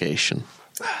trash location.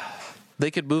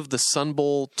 They could move the Sun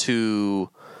Bowl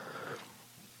to...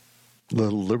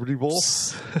 Little Liberty Bowl?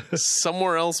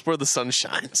 somewhere else where the sun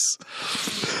shines.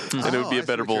 And it would be a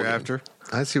better bowl game. After.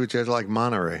 I see what you're like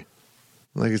Monterey.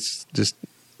 Like it's just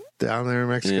down there in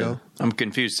Mexico. Yeah. I'm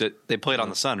confused. They played on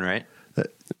the Sun, right?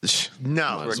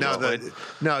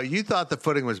 No. You thought the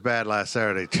footing was bad last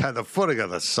Saturday. The footing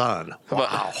of the Sun.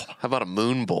 Wow. How about a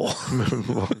moon bowl?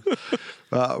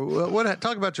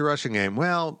 Talk about your rushing game.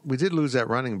 Well, we did lose that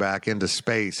running back into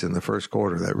space in the first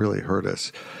quarter. That really hurt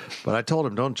us. But I told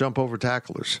him, don't jump over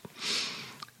tacklers.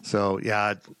 So,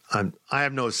 yeah, I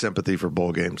have no sympathy for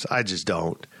bowl games. I just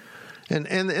don't. And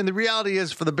the reality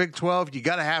is, for the Big 12, you're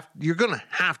going to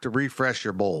have to refresh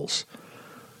your bowls.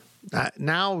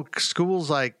 Now, schools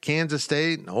like Kansas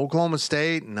State and Oklahoma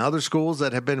State and other schools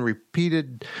that have been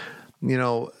repeated,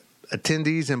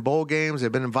 attendees in bowl games,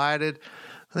 they've been invited.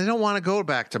 They don't want to go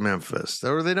back to Memphis,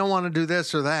 or they don't want to do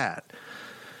this or that.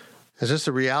 It's just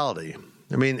a reality.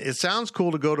 I mean, it sounds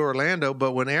cool to go to Orlando,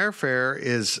 but when airfare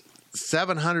is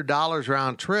 $700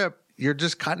 round trip, you're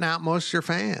just cutting out most of your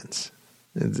fans.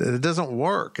 It doesn't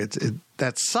work.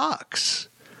 That sucks,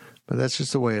 but that's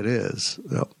just the way it is.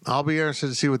 So I'll be interested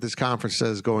to see what this conference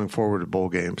says going forward at bowl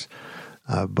games.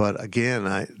 But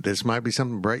again, this might be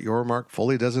something Brett Yormark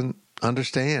fully doesn't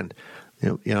understand.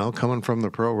 Coming from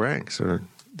the pro ranks, or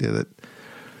that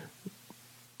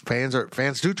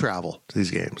fans do travel to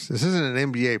these games. This isn't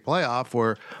an NBA playoff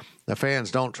where the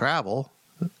fans don't travel.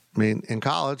 I mean, in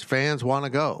college, fans want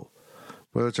to go,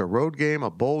 whether it's a road game, a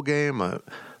bowl game, a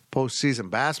postseason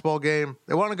basketball game,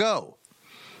 they want to go.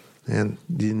 And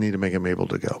you need to make them able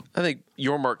to go. I think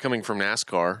Yormark coming from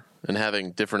NASCAR and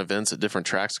having different events at different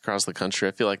tracks across the country,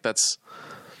 I feel like that's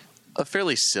a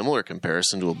fairly similar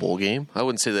comparison to a bowl game. I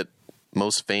wouldn't say that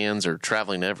most fans are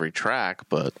traveling to every track,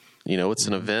 but, it's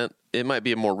an event. It might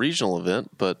be a more regional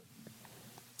event, but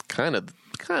kind of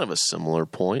a similar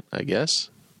point, I guess.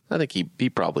 I think he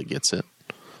probably gets it.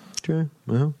 Okay.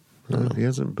 Well, he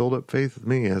hasn't built up faith with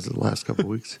me as the last couple of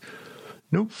weeks.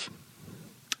 Nope.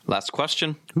 Last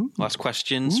question. Ooh. Last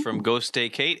questions from Ghost Day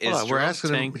Kate. We're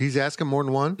asking him. He's asking more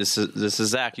than one. This is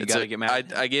Zach. You got to get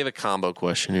mad. I gave a combo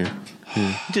question here.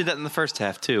 You did that in the first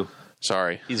half too.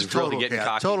 Sorry. He's really getting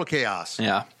cocky. Total chaos.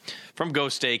 Yeah. From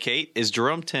Ghost Day Kate, is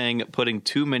Jerome Tang putting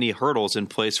too many hurdles in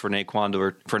place for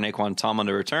Naquan Tomlin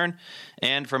to return?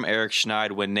 And from Eric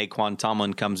Schneid, when Naquan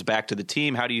Tomlin comes back to the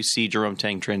team, how do you see Jerome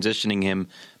Tang transitioning him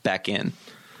back in?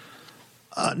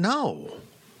 No.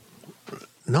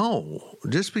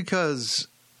 Just because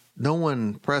no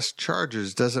one pressed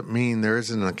charges doesn't mean there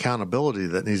isn't an accountability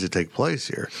that needs to take place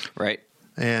here. Right.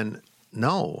 And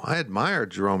no, I admire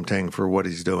Jerome Tang for what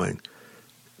he's doing.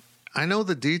 I know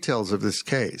the details of this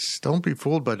case. Don't be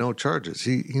fooled by no charges.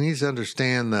 He needs to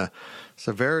understand the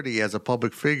severity as a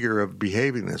public figure of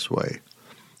behaving this way.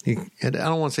 And I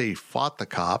don't want to say he fought the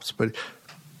cops, but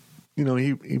he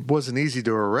wasn't easy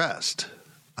to arrest.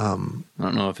 I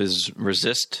don't know if his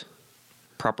resist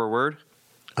proper word.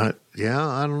 Yeah,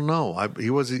 I don't know. I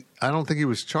don't think he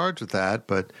was charged with that,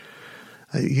 but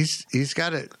he's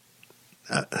got it.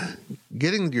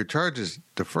 Getting your charges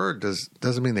deferred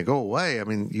doesn't mean they go away. I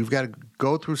mean, you've got to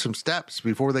go through some steps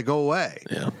before they go away.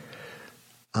 Yeah.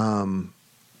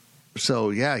 So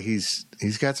yeah, he's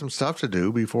got some stuff to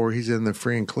do before he's in the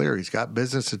free and clear. He's got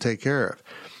business to take care of.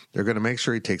 They're going to make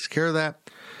sure he takes care of that,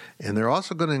 and they're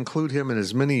also going to include him in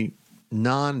as many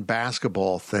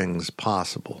non-basketball things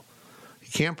possible.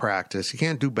 He can't practice. He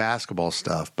can't do basketball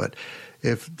stuff. But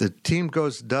if the team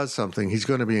does something, he's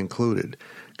going to be included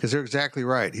because they're exactly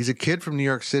right. He's a kid from New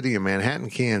York City in Manhattan,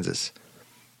 Kansas.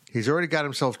 He's already got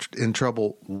himself in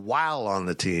trouble while on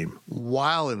the team,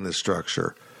 while in the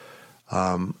structure,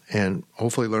 and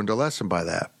hopefully learned a lesson by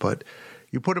that. But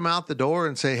you put him out the door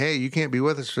and say, hey, you can't be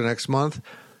with us for next month,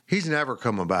 he's never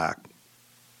coming back.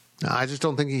 I just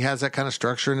don't think he has that kind of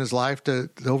structure in his life to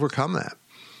overcome that.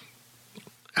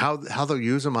 How they'll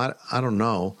use him, I don't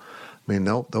know. I mean,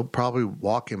 they'll probably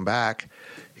walk him back.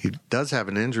 He does have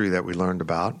an injury that we learned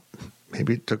about.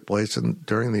 Maybe it took place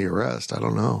during the arrest. I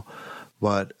don't know.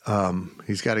 But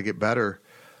he's got to get better.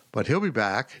 But he'll be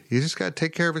back. He's just got to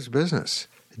take care of his business.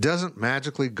 It doesn't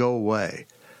magically go away.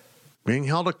 Being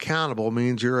held accountable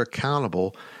means you're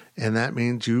accountable, and that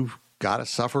means you've got to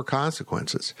suffer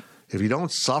consequences. If you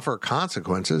don't suffer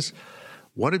consequences,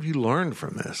 what have you learned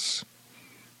from this?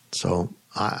 So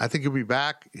I think he'll be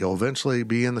back. He'll eventually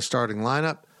be in the starting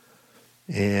lineup,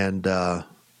 and I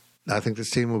think this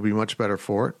team will be much better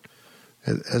for it,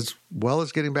 as well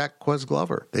as getting back Quez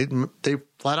Glover. They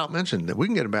flat out mentioned that we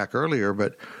can get him back earlier,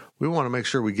 but we want to make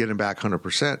sure we get him back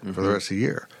 100% for the rest of the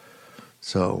year.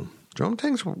 So Jerome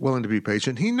Tang's willing to be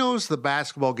patient. He knows the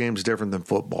basketball game's different than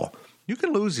football. You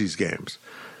can lose these games.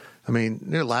 I mean,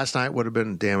 last night would have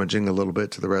been damaging a little bit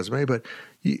to the resume, but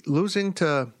losing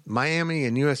to Miami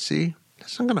and USC,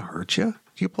 that's not going to hurt you.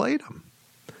 You played them.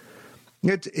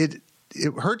 It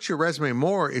hurts your resume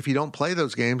more if you don't play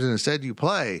those games and instead you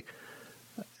play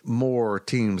more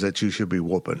teams that you should be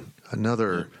whooping.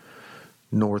 Another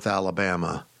North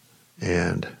Alabama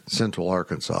and Central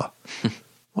Arkansas.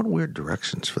 What weird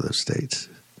directions for those states.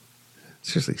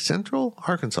 Seriously, Central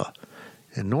Arkansas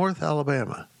and North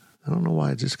Alabama. I don't know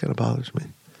why it just kind of bothers me.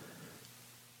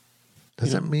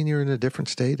 Does that mean you're in a different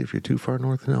state if you're too far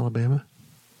north in Alabama?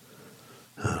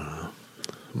 I don't know.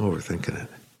 I'm overthinking it.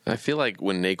 I feel like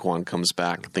when Naquan comes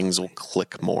back, things will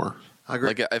click more. I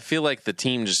agree. I feel like the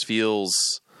team just feels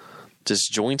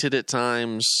disjointed at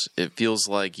times. It feels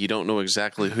like you don't know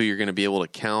exactly who you're going to be able to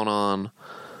count on.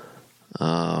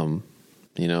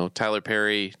 Tyler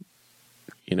Perry,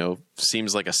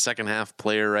 seems like a second half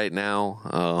player right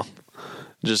now.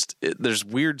 There's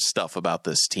weird stuff about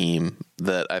this team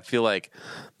that I feel like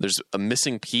there's a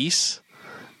missing piece,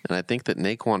 and I think that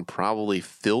Naquan probably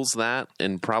fills that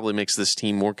and probably makes this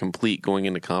team more complete going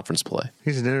into conference play.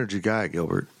 He's an energy guy,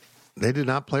 Gilbert. They did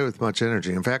not play with much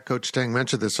energy. In fact, Coach Tang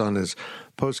mentioned this on his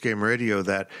post-game radio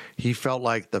that he felt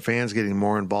like the fans getting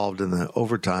more involved in the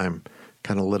overtime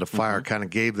kind of lit a fire, kind of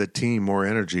gave the team more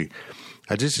energy.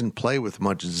 I just didn't play with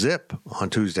much zip on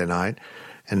Tuesday night.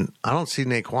 And I don't see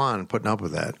Naquan putting up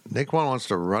with that. Naquan wants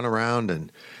to run around,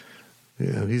 and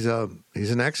he's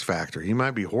an X factor. He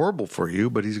might be horrible for you,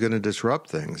 but he's going to disrupt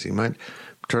things. He might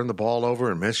turn the ball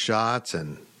over and miss shots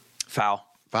and foul.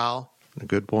 A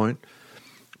good point.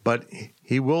 But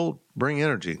he will bring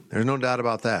energy. There's no doubt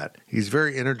about that. He's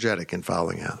very energetic in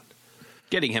fouling out.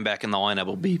 Getting him back in the lineup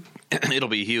it'll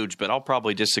be huge. But I'll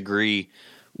probably disagree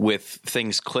with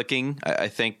things clicking. I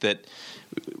think that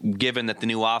given that the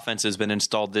new offense has been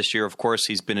installed this year, of course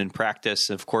he's been in practice.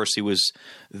 Of course he was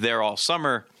there all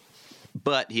summer,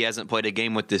 but he hasn't played a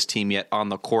game with this team yet on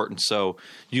the court. And so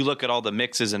you look at all the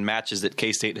mixes and matches that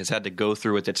K-State has had to go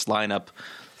through with its lineup,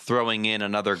 throwing in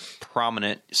another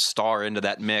prominent star into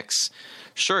that mix.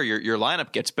 Sure, your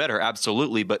lineup gets better,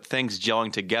 absolutely, but things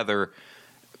gelling together,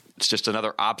 it's just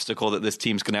another obstacle that this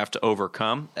team's going to have to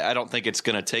overcome. I don't think it's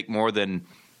going to take more than,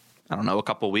 a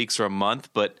couple weeks or a month,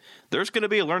 but there's going to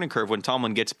be a learning curve when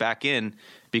Tomlin gets back in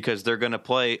because they're going to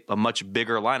play a much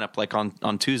bigger lineup. Like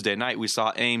on Tuesday night, we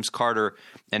saw Ames, Carter,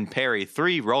 and Perry,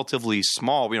 three relatively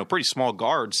small, pretty small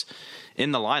guards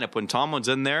in the lineup. When Tomlin's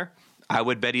in there, I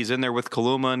would bet he's in there with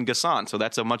Kaluma and Gassan. So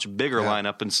that's a much bigger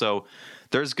lineup. And so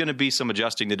there's going to be some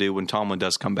adjusting to do when Tomlin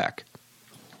does come back.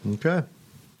 Okay.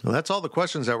 Well, that's all the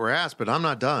questions that were asked, but I'm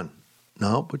not done.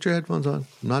 No, put your headphones on.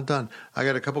 I'm not done. I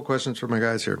got a couple questions for my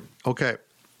guys here. Okay.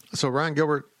 So, Ryan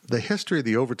Gilbert, the history of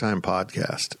the Overtime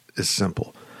podcast is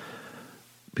simple.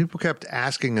 People kept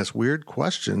asking us weird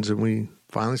questions, and we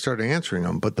finally started answering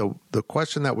them. But the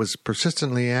question that was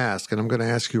persistently asked, and I'm going to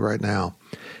ask you right now,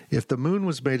 if the moon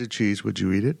was made of cheese, would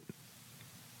you eat it?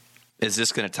 Is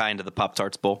this going to tie into the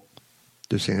Pop-Tarts Bowl?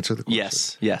 Just answer the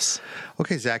question. Yes.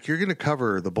 Okay, Zach, you're going to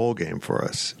cover the bowl game for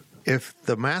us. If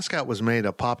the mascot was made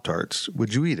of Pop-Tarts,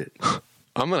 would you eat it?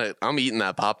 I'm eating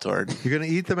that Pop-Tart. You're going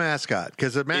to eat the mascot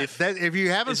because if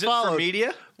you haven't followed, it for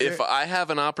media? If I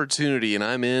have an opportunity and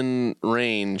I'm in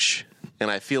range and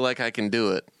I feel like I can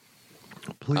do it,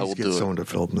 Please get someone to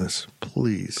film this.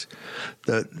 Please.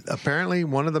 Apparently,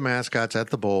 one of the mascots at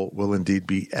the bowl will indeed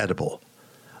be edible.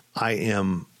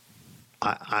 I'm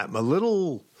a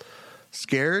little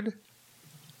scared.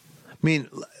 I mean,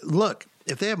 look,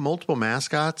 if they have multiple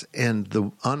mascots and the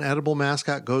unedible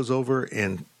mascot goes over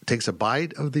and takes a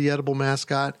bite of the edible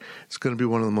mascot, it's going to be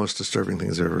one of the most disturbing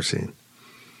things I've ever seen.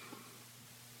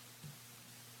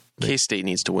 K-State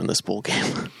needs to win this bowl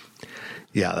game.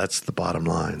 Yeah, that's the bottom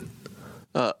line.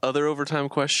 Other overtime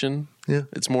question. Yeah.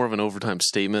 It's more of an overtime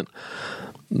statement.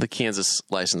 The Kansas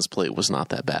license plate was not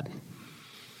that bad.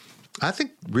 I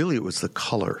think really it was the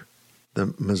color,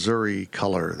 the Missouri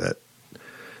color that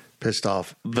pissed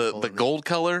off the gold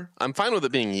color. I'm fine with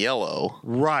it being yellow.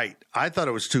 Right. I thought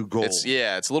it was too gold.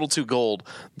 It's a little too gold.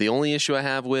 The only issue I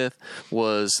have with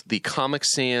was the Comic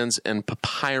Sans and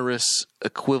Papyrus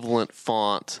equivalent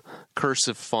font,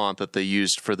 cursive font that they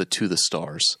used for the To the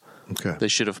Stars. Okay. They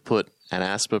should have put Ad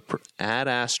Astra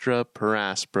per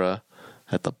Aspera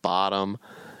at the bottom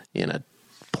in a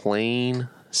plain,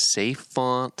 safe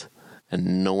font,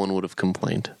 and no one would have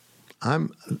complained.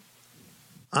 I'm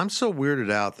so weirded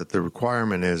out that the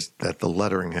requirement is that the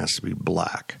lettering has to be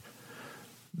black.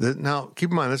 Now, keep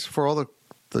in mind, this is for all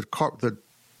the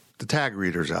tag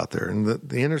readers out there. And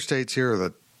the interstates here,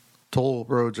 the toll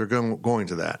roads are going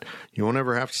to that. You won't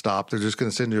ever have to stop. They're just going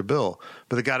to send you a bill.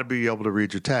 But they got to be able to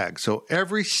read your tag. So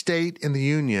every state in the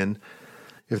union,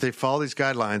 if they follow these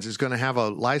guidelines, is going to have a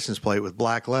license plate with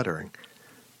black lettering.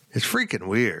 It's freaking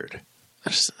weird.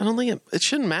 I don't think it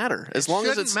shouldn't matter as long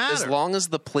as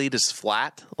the plate is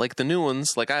flat. Like the new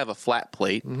ones, like I have a flat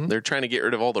plate. Mm-hmm. They're trying to get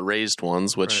rid of all the raised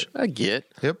ones, which I get.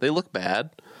 Yep. They look bad.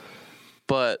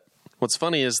 But what's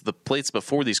funny is the plates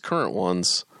before these current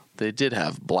ones, they did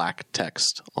have black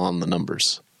text on the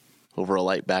numbers over a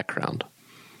light background.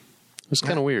 It was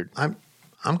kind of weird. I'm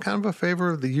kind of a favor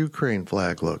of the Ukraine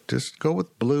flag look. Just go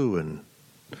with blue and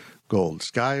gold,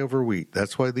 sky over wheat.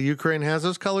 That's why the Ukraine has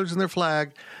those colors in their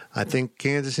flag. I think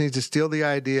Kansas needs to steal the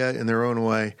idea in their own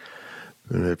way.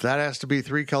 And if that has to be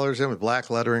 3 colors in with black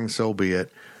lettering, so be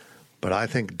it. But I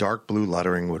think dark blue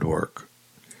lettering would work.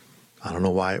 I don't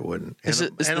know why it wouldn't.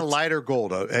 And a lighter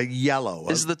gold, a yellow.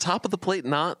 Is the top of the plate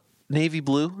not navy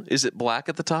blue? Is it black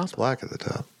at the top? It's black at the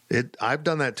top. I've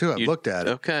done that too. I've looked at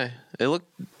it. Okay. It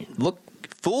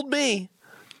fooled me.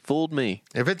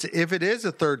 If it is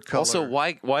a third color. Also,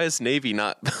 why is navy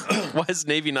not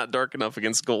dark enough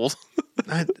against gold?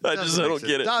 I don't get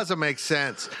it. It doesn't make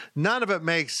sense. None of it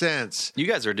makes sense. You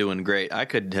guys are doing great. I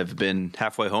could have been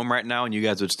halfway home right now, and you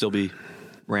guys would still be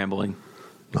rambling.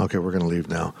 Okay, we're going to leave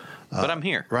now. But I'm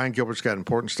here. Ryan Gilbert's got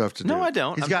important stuff to do. No, I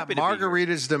don't. He's got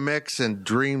margaritas to mix and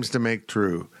dreams to make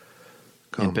true.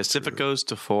 And Pacificos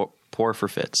to pour for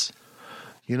Fitz.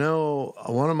 You know,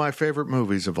 one of my favorite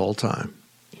movies of all time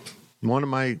was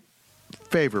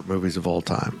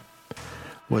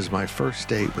My First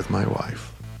Date with My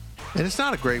Wife. And it's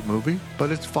not a great movie,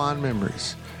 but it's fond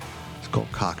memories. It's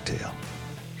called Cocktail.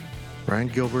 Ryan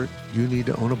Gilbert, you need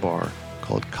to own a bar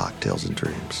called Cocktails and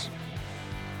Dreams.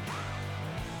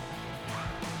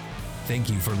 Thank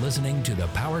you for listening to the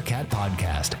Powercat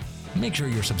Podcast. Make sure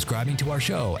you're subscribing to our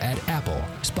show at Apple,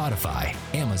 Spotify,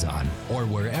 Amazon, or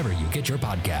wherever you get your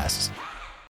podcasts.